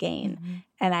is to gain. Mm-hmm.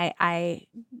 And I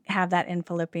have that in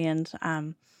Philippians.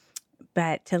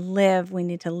 But to live, we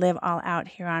need to live all out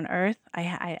here on earth.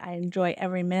 I enjoy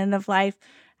every minute of life,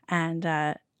 and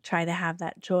try to have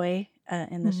that joy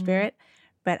in the Spirit.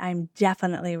 But I'm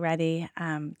definitely ready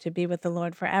to be with the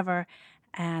Lord forever.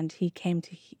 And He came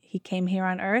here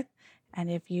on earth. And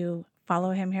if you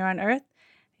follow Him here on earth,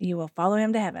 you will follow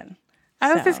Him to heaven.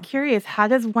 I was just curious, how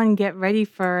does one get ready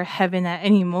for heaven at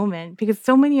any moment? Because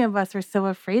so many of us are so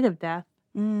afraid of death.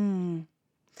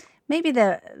 Maybe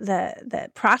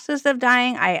the process of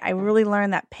dying, I really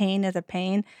learned that pain is a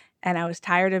pain, and I was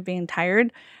tired of being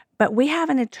tired. But we have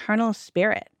an eternal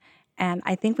spirit. And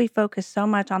I think we focus so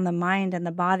much on the mind and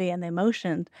the body and the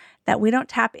emotions that we don't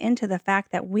tap into the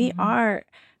fact that we are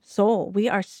soul, we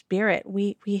are spirit,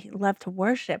 we love to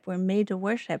worship, we're made to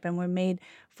worship, and we're made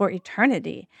for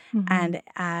eternity. And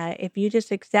if you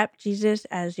just accept Jesus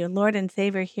as your Lord and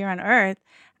Savior here on earth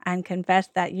and confess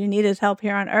that you need His help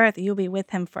here on earth, you'll be with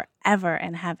Him forever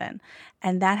in heaven.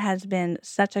 And that has been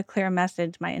such a clear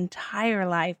message my entire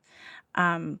life.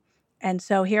 And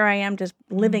so here I am, just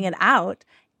living it out,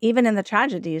 even in the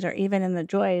tragedies or even in the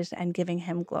joys, and giving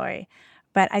Him glory.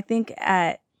 But I think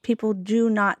people do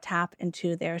not tap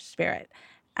into their spirit.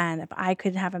 And if I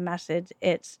could have a message,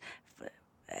 it's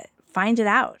find it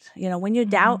out. When you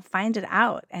doubt, find it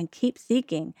out, and keep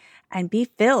seeking, and be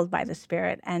filled by the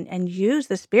Spirit, and use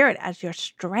the Spirit as your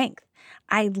strength.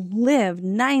 I lived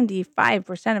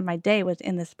 95% of my day was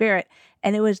in the Spirit,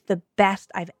 and it was the best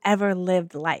I've ever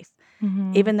lived life.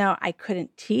 Even though I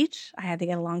couldn't teach, I had to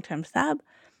get a long-term sub.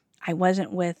 I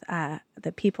wasn't with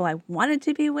the people I wanted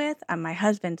to be with. My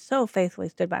husband so faithfully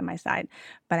stood by my side,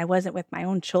 but I wasn't with my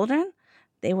own children.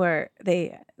 They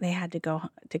had to go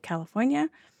to California,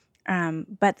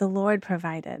 but the Lord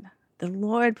provided. The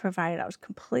Lord provided. I was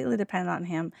completely dependent on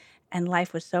Him, and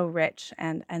life was so rich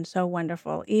and so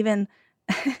wonderful. Even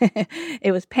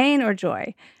it was pain or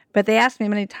joy. But they asked me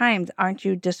many times, "Aren't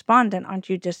you despondent? Aren't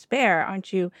you despair?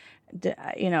 Aren't you?"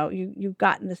 You've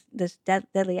gotten this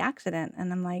deadly accident.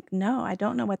 And I'm like, no, I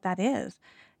don't know what that is.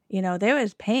 There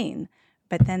is pain,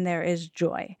 but then there is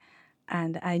joy.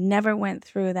 And I never went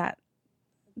through that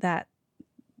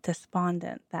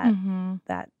despondent,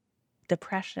 that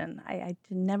depression. I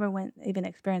never even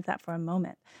experienced that for a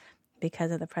moment because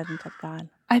of the presence of God.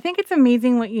 I think it's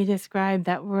amazing what you described,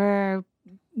 that we're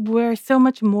so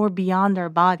much more beyond our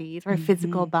bodies, our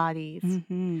physical bodies.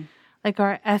 Like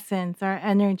our essence, our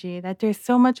energy, that there's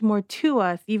so much more to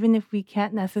us, even if we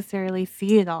can't necessarily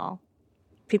see it all.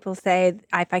 People say,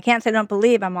 if I can't say I don't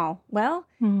believe, I'm all, well,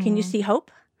 can you see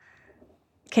hope?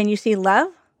 Can you see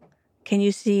love? Can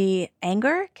you see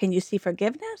anger? Can you see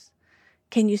forgiveness?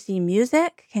 Can you see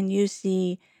music? Can you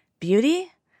see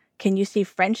beauty? Can you see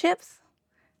friendships?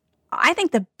 I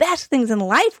think the best things in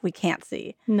life we can't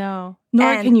see. No,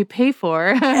 nor can you pay for.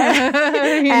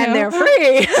 And they're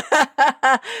free.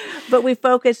 But we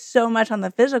focus so much on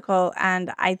the physical,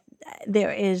 and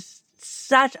there is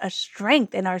such a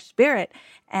strength in our spirit.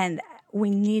 And we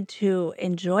need to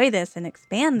enjoy this and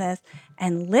expand this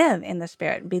and live in the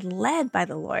spirit, be led by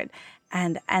the Lord.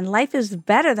 And life is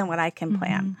better than what I can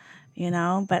plan,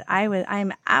 but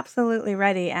I'm absolutely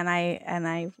ready. And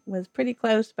I was pretty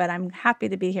close, but I'm happy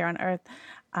to be here on earth,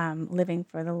 living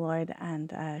for the Lord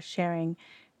and sharing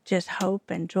just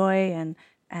hope and joy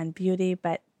and beauty,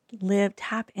 but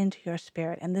tap into your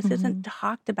spirit. And this isn't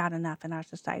talked about enough in our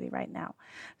society right now.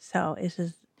 So this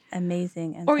is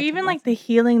amazing. And Or even like the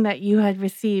healing that you had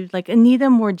received, like Anita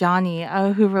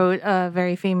Moorjani, who wrote a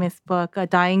very famous book,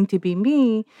 Dying to Be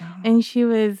Me. And she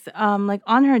was like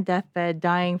on her deathbed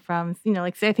dying from,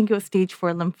 I think it was stage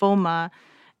 4 lymphoma.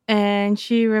 And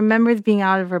she remembers being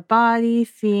out of her body,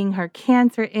 seeing her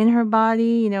cancer in her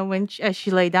body, as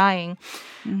she lay dying.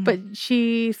 But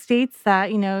she states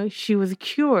that, she was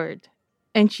cured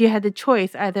and she had the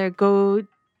choice, either go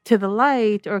to the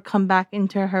light or come back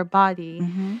into her body.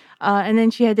 And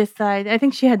then she had decided, I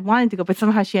think she had wanted to go, but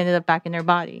somehow she ended up back in her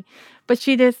body. But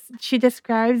she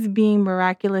describes being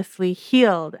miraculously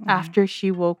healed after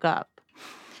she woke up.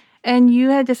 And you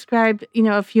had described,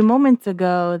 a few moments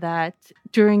ago that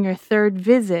during your third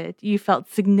visit, you felt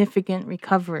significant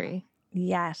recovery.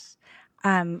 Yes.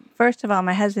 First of all,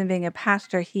 my husband being a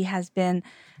pastor, he has been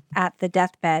at the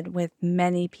deathbed with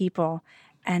many people.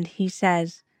 And he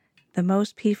says, the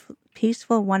most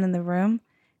peaceful one in the room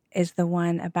is the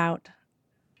one about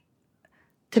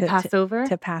to pass over.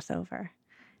 To pass over.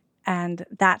 And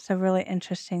that's a really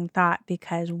interesting thought,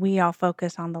 because we all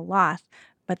focus on the loss,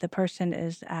 but the person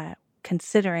is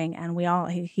considering, and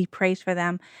he prays for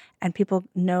them, and people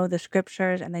know the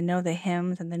scriptures and they know the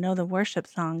hymns and they know the worship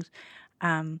songs.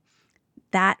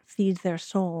 That feeds their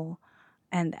soul,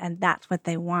 and that's what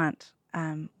they want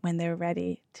when they're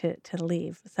ready to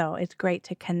leave. So it's great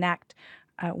to connect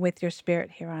with your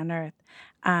spirit here on earth.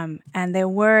 And there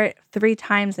were 3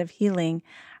 times of healing.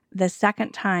 The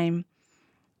second time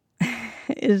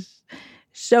is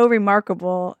so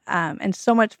remarkable and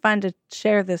so much fun to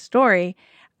share this story,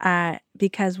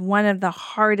 because one of the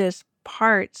hardest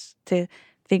parts to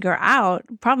figure out,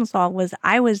 problem solve, was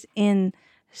I was in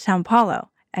Sao Paulo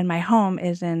and my home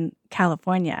is in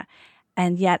California.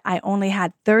 And yet I only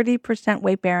had 30%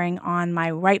 weight bearing on my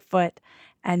right foot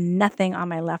and nothing on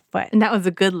my left foot. And that was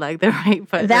a good leg, the right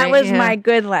foot. That right? was my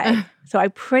good leg. So I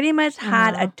pretty much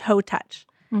had a toe touch.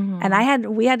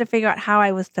 And we had to figure out how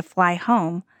I was to fly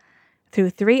home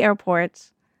through 3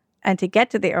 airports and to get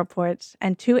to the airports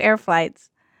and 2 air flights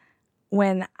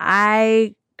when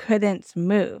I couldn't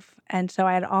move. And so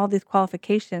I had all these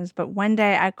qualifications. But one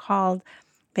day I called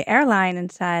the airline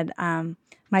and said,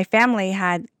 my family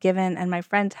had given and my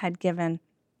friends had given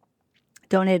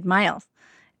donated miles.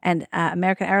 And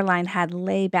American Airlines had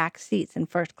lay-back seats in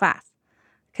first class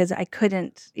because I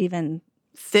couldn't even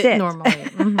sit normally.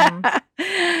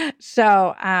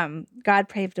 So God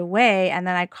paved a way, and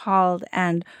then I called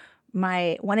and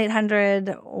my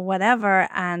 1-800 whatever,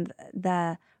 and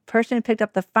the person who picked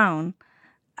up the phone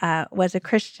was a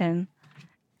Christian,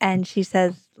 and she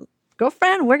says,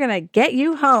 "Girlfriend, we're gonna get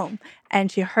you home."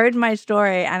 And she heard my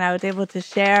story, and I was able to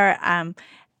share.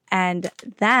 And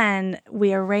then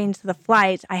we arranged the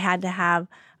flights. I had to have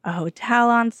a hotel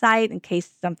on site in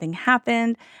case something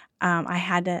happened. I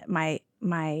had to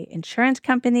my insurance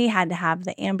company had to have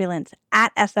the ambulance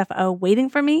at SFO waiting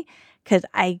for me because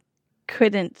I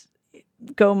couldn't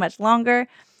go much longer.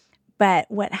 But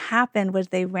what happened was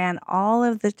they ran all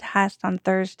of the tests on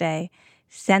Thursday,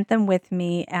 sent them with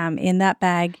me in that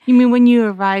bag. You mean when you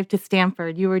arrived to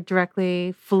Stanford, you were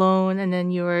directly flown, and then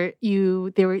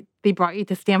they brought you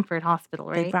to Stanford Hospital,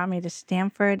 right? They brought me to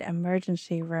Stanford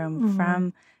emergency room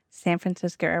from San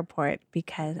Francisco Airport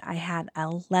because I had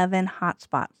 11 hot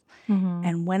spots.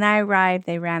 And when I arrived,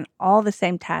 they ran all the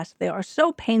same tests. They are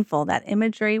so painful, that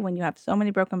imagery when you have so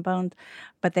many broken bones,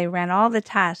 but they ran all the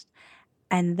tests,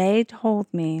 and they told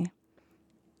me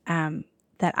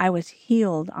that I was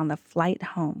healed on the flight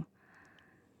home.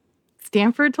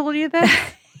 Stanford told you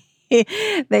that?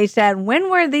 They said, "When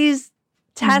were these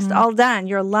tests all done?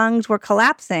 Your lungs were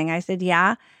collapsing." I said,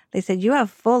 "Yeah." They said, "You have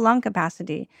full lung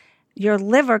capacity. Your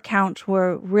liver counts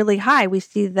were really high. We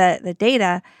see the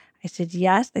data." I said,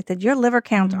 "Yes." They said, "Your liver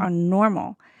counts are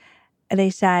normal." And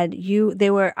they said,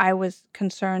 I was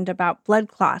concerned about blood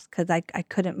clots because I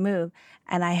couldn't move.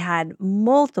 And I had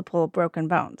multiple broken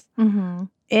bones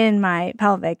in my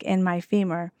pelvic, in my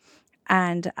femur.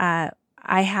 And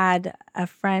I had a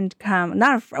friend come,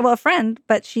 a friend,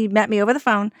 but she met me over the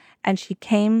phone, and she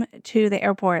came to the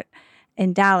airport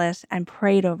in Dallas and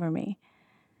prayed over me.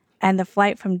 And the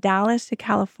flight from Dallas to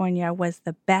California was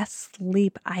the best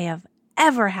sleep I have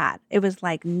ever had. It was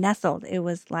like nestled. It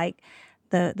was like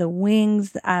the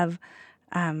wings of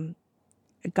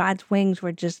God's wings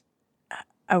were just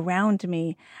around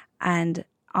me. And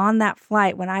on that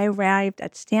flight, when I arrived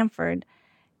at Stanford,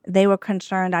 they were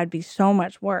concerned I'd be so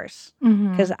much worse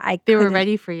because They were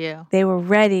ready for you. They were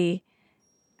ready,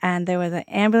 and there was an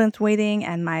ambulance waiting,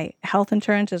 and my health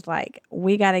insurance is like,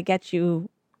 we got to get you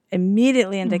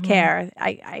immediately into care.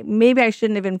 I maybe I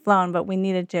shouldn't have been flown, but we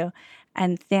needed to.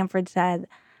 And Stanford said,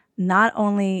 not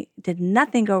only did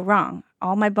nothing go wrong,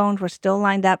 all my bones were still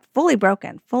lined up, fully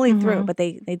broken, fully through, but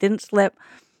they didn't slip.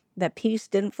 The piece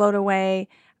didn't float away,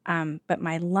 but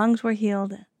my lungs were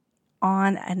healed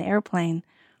on an airplane,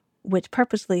 which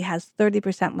purposely has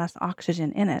 30% less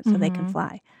oxygen in it so they can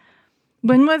fly.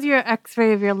 When was your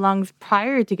x-ray of your lungs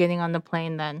prior to getting on the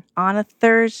plane then? On a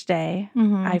Thursday,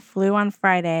 I flew on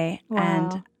Friday,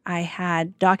 and Wow. I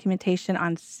had documentation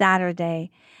on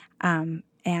Saturday.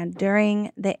 And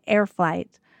during the air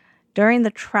flight, during the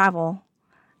travel,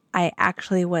 I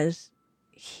actually was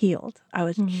healed.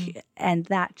 And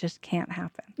that just can't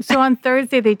happen. So on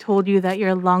Thursday, they told you that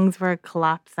your lungs were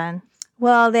collapsing.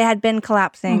 Well, they had been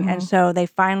collapsing, and so they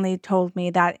finally told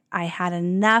me that I had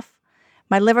enough.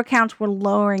 My liver counts were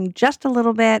lowering just a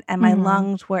little bit, and my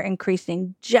lungs were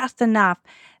increasing just enough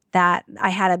that I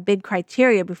had a big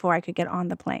criteria before I could get on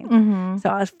the plane. So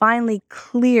I was finally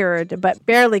cleared, but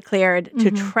barely cleared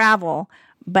to travel.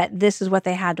 But this is what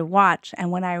they had to watch. And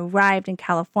when I arrived in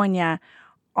California,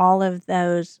 all of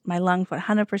those, my lungs were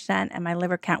 100%, and my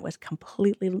liver count was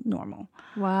completely normal.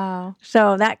 Wow.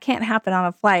 So that can't happen on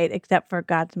a flight except for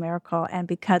God's miracle, and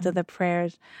because of the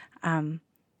prayers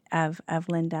of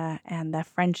Linda and the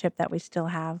friendship that we still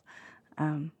have.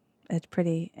 It's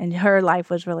pretty, and her life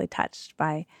was really touched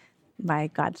by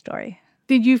God's story.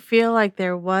 Did you feel like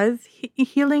there was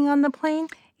healing on the plane?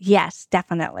 Yes,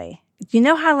 definitely. You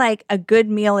know how like a good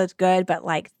meal is good, but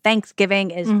like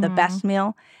Thanksgiving is the best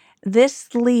meal? This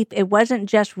sleep, it wasn't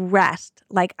just rest.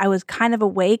 Like I was kind of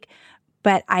awake,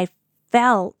 but I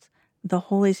felt the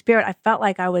Holy Spirit. I felt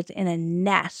like I was in a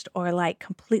nest or like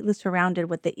completely surrounded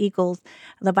with the eagles.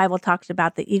 The Bible talks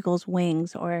about the eagle's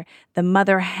wings or the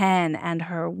mother hen and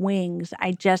her wings.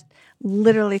 I just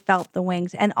literally felt the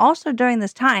wings. And also during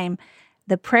this time,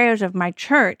 the prayers of my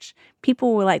church,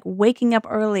 people were like waking up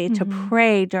early to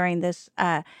pray during this.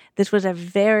 This was a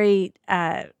very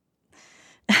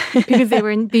Because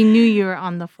they knew you were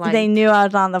on the flight. They knew I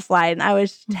was on the flight, and I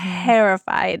was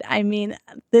terrified. I mean,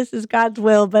 this is God's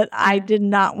will, but I did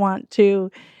not want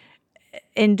to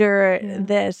endure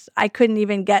this. I couldn't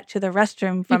even get to the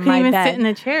restroom from my bed. You couldn't even sit in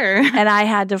a chair. And I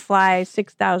had to fly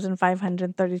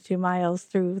 6,532 miles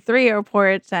through 3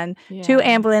 airports and 2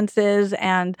 ambulances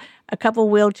and a couple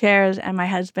wheelchairs, and my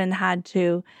husband had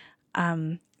to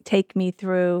take me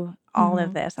through all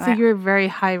of this. So you were very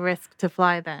high risk to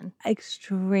fly then?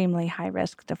 Extremely high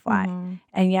risk to fly.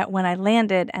 And yet when I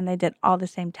landed and they did all the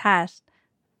same tests,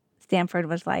 Stanford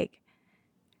was like,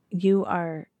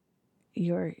 your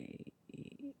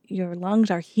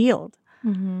lungs are healed.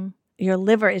 Your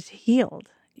liver is healed.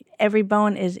 Every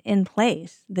bone is in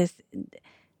place. This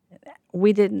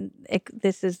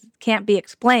can't be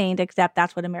explained, except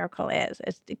that's what a miracle is.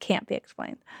 It can't be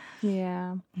explained.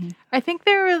 Yeah. I think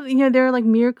there are like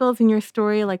miracles in your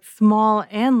story, like small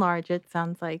and large, it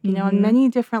sounds like, on many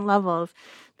different levels.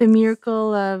 The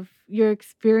miracle of your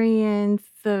experience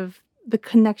of the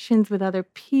connections with other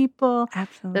people,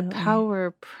 Absolutely. the power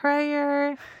of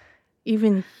prayer,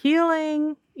 even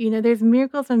healing. There's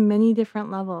miracles on many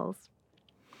different levels.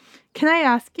 Can I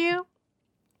ask you,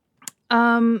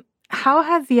 how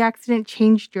has the accident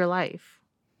changed your life?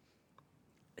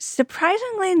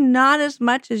 Surprisingly, not as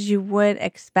much as you would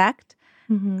expect.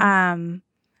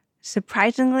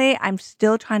 Surprisingly, I'm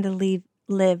still trying to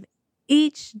live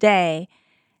each day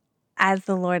as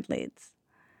the Lord leads.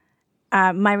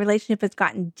 My relationship has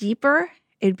gotten deeper.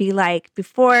 It'd be like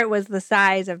before it was the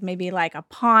size of maybe like a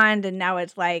pond, and now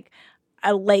it's like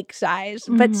a lake size,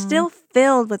 but still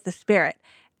filled with the Spirit.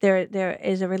 There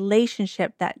is a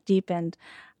relationship that deepened.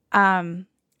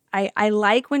 I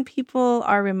like when people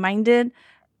are reminded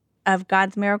of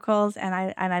God's miracles,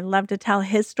 and I love to tell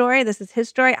his story. This is his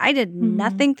story. I did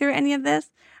nothing through any of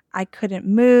this. I couldn't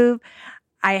move.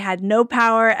 I had no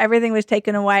power. Everything was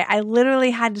taken away. I literally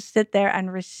had to sit there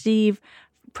and receive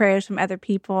prayers from other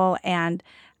people and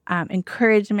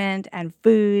encouragement and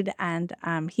food and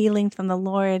healing from the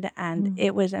Lord, and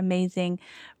it was amazing.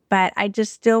 But I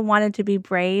just still wanted to be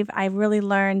brave. I really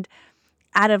learned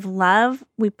out of love,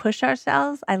 we push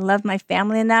ourselves. I loved my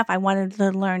family enough. I wanted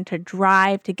to learn to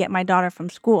drive to get my daughter from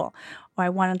school. Or I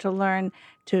wanted to learn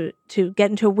to get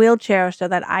into a wheelchair so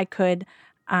that I could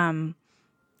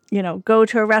go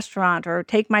to a restaurant or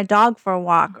take my dog for a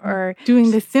walk or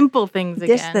Doing the simple things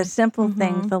just the again. simple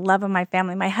things, the love of my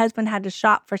family. My husband had to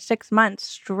shop for 6 months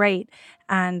straight,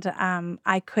 and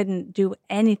I couldn't do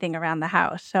anything around the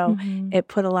house. So it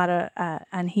put a lot of,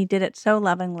 and he did it so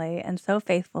lovingly and so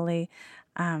faithfully.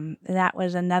 That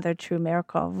was another true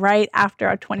miracle right after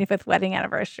our 25th wedding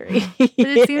anniversary. But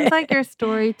it seems like your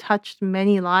story touched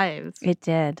many lives. It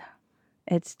did.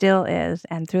 It still is.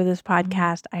 And through this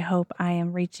podcast, I hope I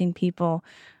am reaching people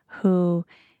who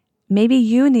maybe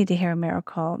you need to hear a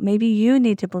miracle. Maybe you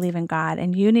need to believe in God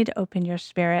and you need to open your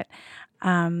spirit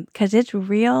because it's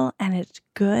real and it's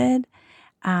good.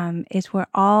 It's where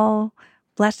all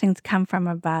blessings come from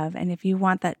above. And if you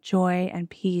want that joy and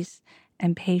peace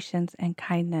and patience and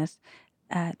kindness,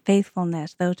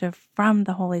 faithfulness, those are from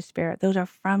the Holy Spirit. Those are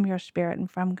from your spirit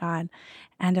and from God.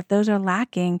 And if those are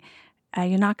lacking,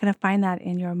 you're not going to find that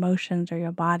in your emotions or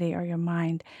your body or your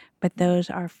mind, but those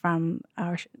are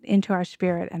into our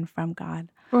spirit and from God.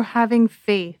 Or having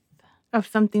faith of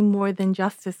something more than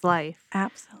just this life.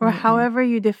 Absolutely. Or however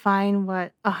you define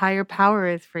what a higher power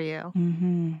is for you.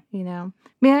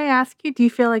 May I ask you, do you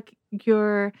feel like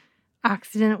your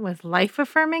accident was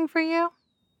life-affirming for you?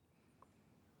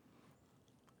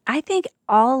 I think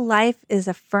all life is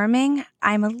affirming.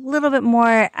 I'm a little bit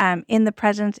more in the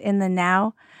presence, in the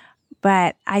now.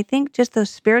 But I think just those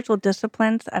spiritual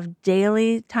disciplines of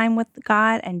daily time with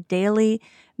God and daily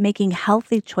making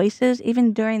healthy choices,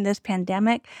 even during this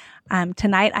pandemic.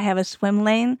 Tonight I have a swim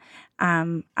lane.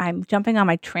 I'm jumping on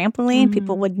my trampoline.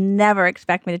 People would never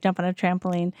expect me to jump on a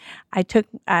trampoline.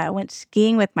 I went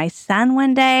skiing with my son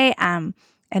one day, and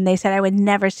they said I would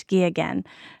never ski again.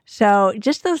 So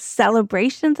just those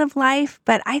celebrations of life.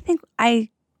 But I think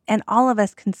and all of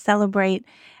us can celebrate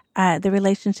the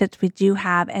relationships we do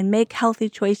have and make healthy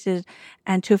choices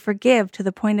and to forgive to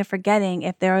the point of forgetting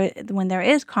when there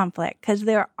is conflict, because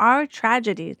there are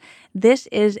tragedies. This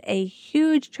is a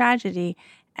huge tragedy,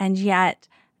 and yet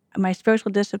my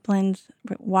spiritual disciplines,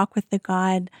 walk with the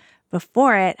God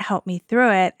before it, helped me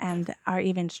through it and are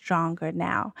even stronger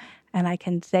now. And I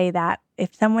can say that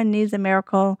if someone needs a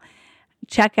miracle,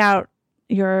 check out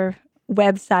your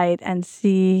website and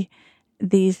see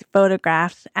these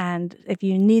photographs. And if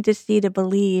you need to see to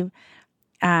believe,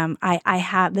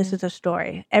 this is a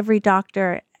story. Every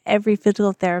doctor, every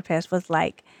physical therapist was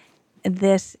like,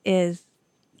 this is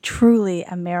truly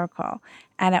a miracle.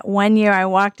 And at 1 year, I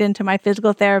walked into my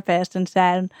physical therapist and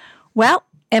said, well,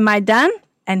 am I done?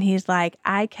 And he's like,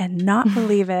 I cannot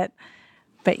believe it,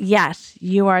 but yes,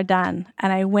 you are done.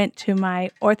 And I went to my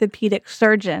orthopedic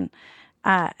surgeon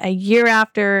a year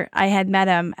after I had met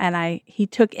him, and he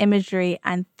took imagery,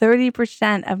 and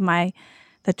 30% of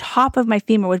the top of my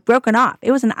femur was broken off.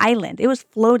 It was an island. It was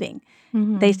floating.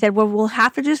 They said, well, we'll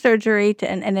have to do surgery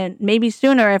and then maybe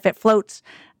sooner if it floats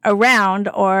around,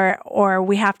 or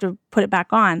we have to put it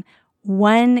back on.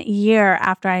 1 year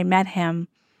after I met him,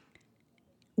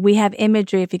 we have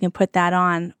imagery, if you can put that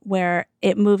on, where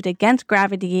it moved against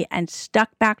gravity and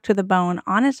stuck back to the bone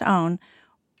on its own.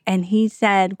 And he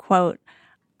said, quote,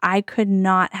 I could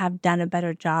not have done a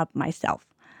better job myself.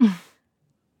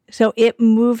 So it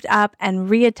moved up and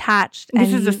reattached.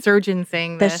 This is a surgeon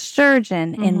saying this. The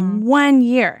surgeon in 1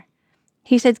 year.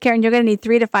 He said, Karen, you're going to need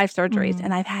 3 to 5 surgeries.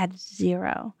 And I've had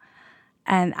 0.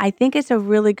 And I think it's a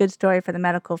really good story for the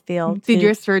medical field. Did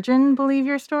your surgeon believe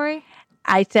your story?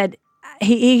 I said,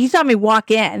 he saw me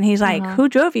walk in. He's like, who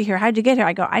drove you here? How'd you get here?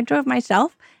 I go, I drove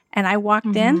myself. And I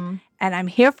walked in, and I'm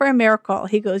here for a miracle.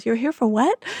 He goes, you're here for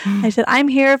what? I said, I'm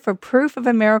here for proof of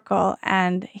a miracle.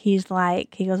 And he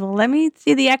goes, well, let me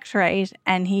see the x-rays.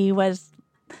 And he was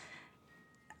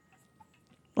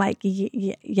like,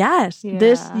 yes,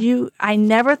 I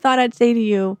never thought I'd say to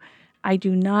you, you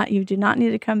do not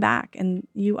need to come back. And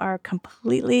you are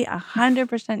completely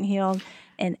 100% healed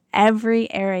in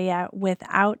every area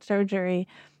without surgery.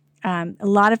 A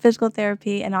lot of physical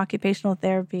therapy and occupational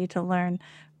therapy to learn.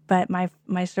 But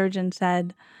my surgeon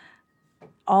said,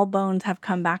 all bones have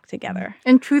come back together.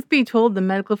 And truth be told, the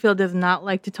medical field does not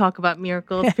like to talk about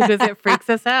miracles because it freaks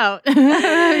us out.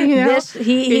 He was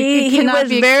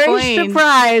very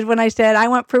surprised when I said, I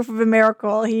want proof of a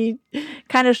miracle. He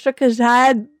kind of shook his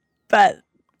head, but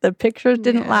the pictures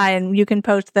didn't lie. And you can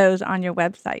post those on your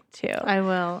website too. I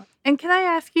will. And can I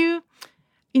ask you,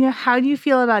 how do you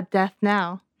feel about death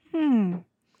now?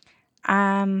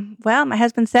 Well, my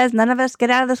husband says none of us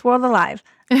get out of this world alive.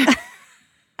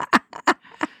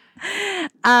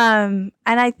 And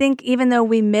I think even though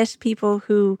we miss people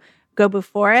who go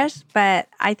before us, but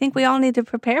I think we all need to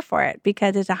prepare for it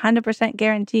because it's 100%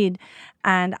 guaranteed.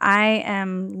 And I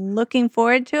am looking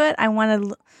forward to it.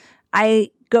 I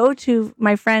go to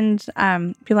my friends,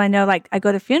 people I know, like I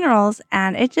go to funerals,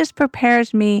 and it just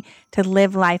prepares me to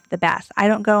live life the best. I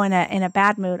don't go in a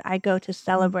bad mood. I go to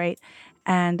celebrate.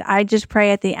 And I just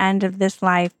pray at the end of this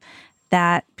life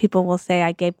that people will say,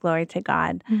 I gave glory to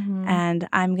God. And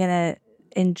I'm going to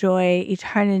enjoy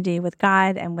eternity with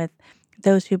God and with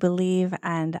those who believe.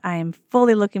 And I am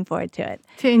fully looking forward to it.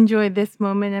 To enjoy this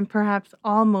moment and perhaps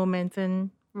all moments and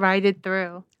ride it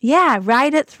through. Yeah,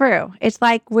 ride it through. It's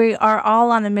like we are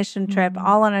all on a mission trip,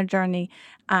 all on a journey.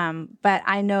 But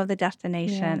I know the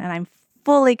destination, and I'm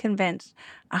fully convinced,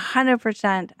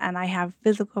 100%, and I have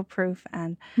physical proof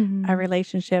and a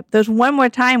relationship. There's one more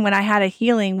time when I had a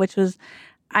healing, which was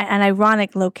an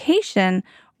ironic location,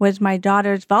 was my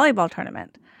daughter's volleyball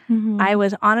tournament. I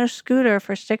was on a scooter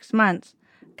for 6 months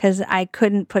because I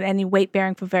couldn't put any weight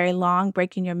bearing for very long,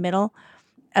 breaking your middle.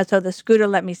 So the scooter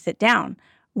let me sit down.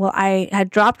 Well, I had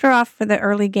dropped her off for the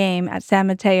early game at San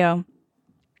Mateo,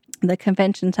 the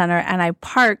convention center, and I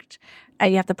parked.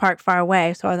 You have to park far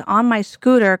away. So I was on my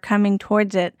scooter coming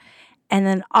towards it. And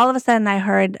then all of a sudden I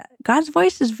heard God's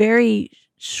voice is very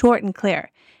short and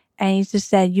clear. And he just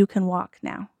said, you can walk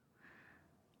now.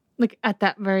 Like at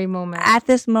that very moment. At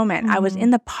this moment, I was in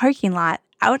the parking lot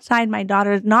outside my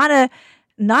daughter's, not a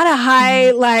high,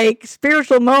 like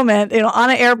spiritual moment, on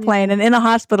an airplane and in a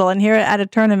hospital and here at a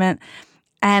tournament.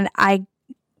 And I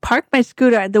parked my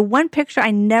scooter. The one picture I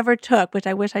never took, which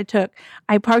I wish I took,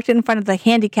 I parked it in front of the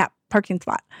handicap parking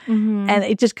spot. And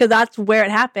it just, because that's where it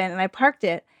happened. And I parked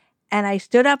it and I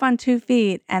stood up on 2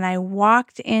 feet and I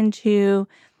walked into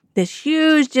this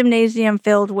huge gymnasium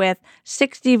filled with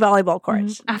 60 volleyball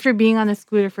courts. After being on a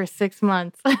scooter for 6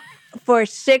 months. For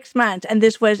 6 months. And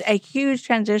this was a huge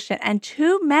transition. And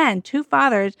 2 men, 2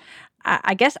 fathers,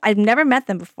 I guess I've never met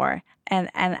them before. And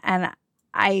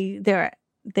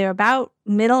they're about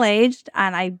middle-aged,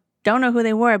 and I don't know who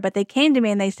they were, but they came to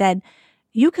me and they said,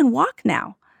 you can walk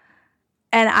now.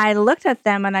 And I looked at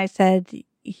them and I said,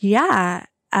 yeah,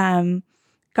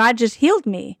 God just healed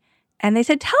me. And they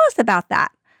said, tell us about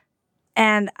that.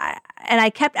 And I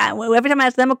kept, every time I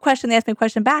asked them a question, they asked me a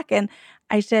question back. And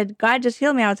I said, God just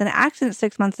healed me. I was in an accident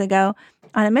 6 months ago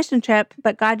on a mission trip,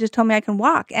 but God just told me I can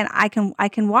walk, and I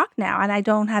can walk now, and I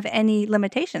don't have any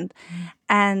limitations.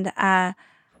 And so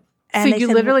you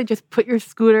said, literally just put your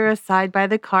scooter aside by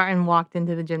the car and walked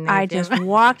into the gymnasium. I just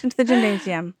walked into the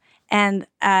gymnasium. And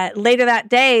later that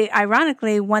day,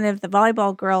 ironically, one of the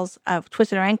volleyball girls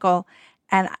twisted her ankle,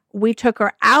 and we took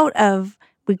her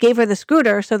we gave her the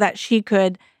scooter so that she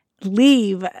could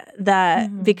leave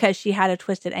because she had a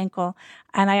twisted ankle.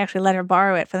 And I actually let her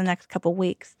borrow it for the next couple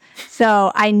weeks.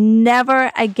 So I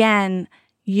never again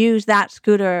used that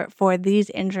scooter for these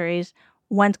injuries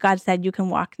once God said, you can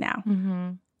walk now.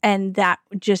 And that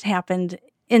just happened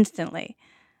instantly.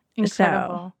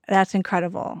 Incredible. So that's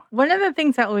incredible. One of the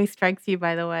things that always strikes you,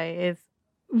 by the way, is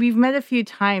we've met a few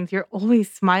times. You're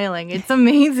always smiling. It's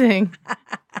amazing.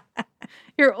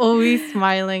 You're always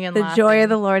smiling and laughing. The joy of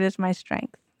the Lord is my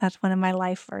strength. That's one of my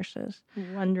life verses.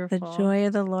 Wonderful. The joy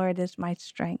of the Lord is my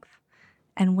strength.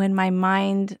 And when my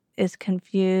mind is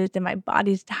confused and my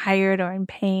body's tired or in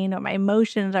pain or my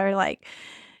emotions are like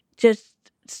just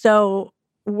so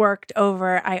worked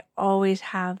over, I always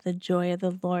have the joy of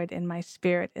the Lord in my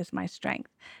spirit is my strength.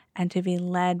 And to be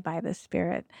led by the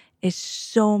Spirit is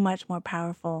so much more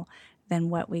powerful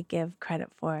than what we give credit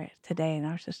for today in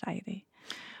our society.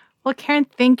 Well, Karen,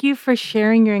 thank you for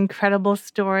sharing your incredible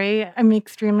story. I'm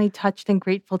extremely touched and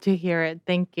grateful to hear it.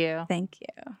 Thank you. Thank you.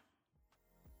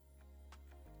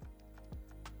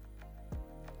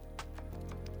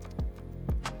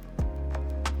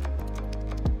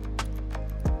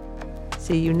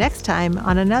 See you next time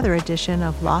on another edition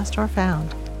of Lost or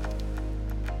Found.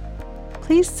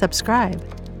 Please subscribe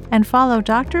and follow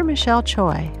Dr. Michelle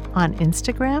Choi on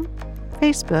Instagram,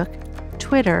 Facebook,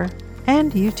 Twitter,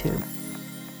 and YouTube.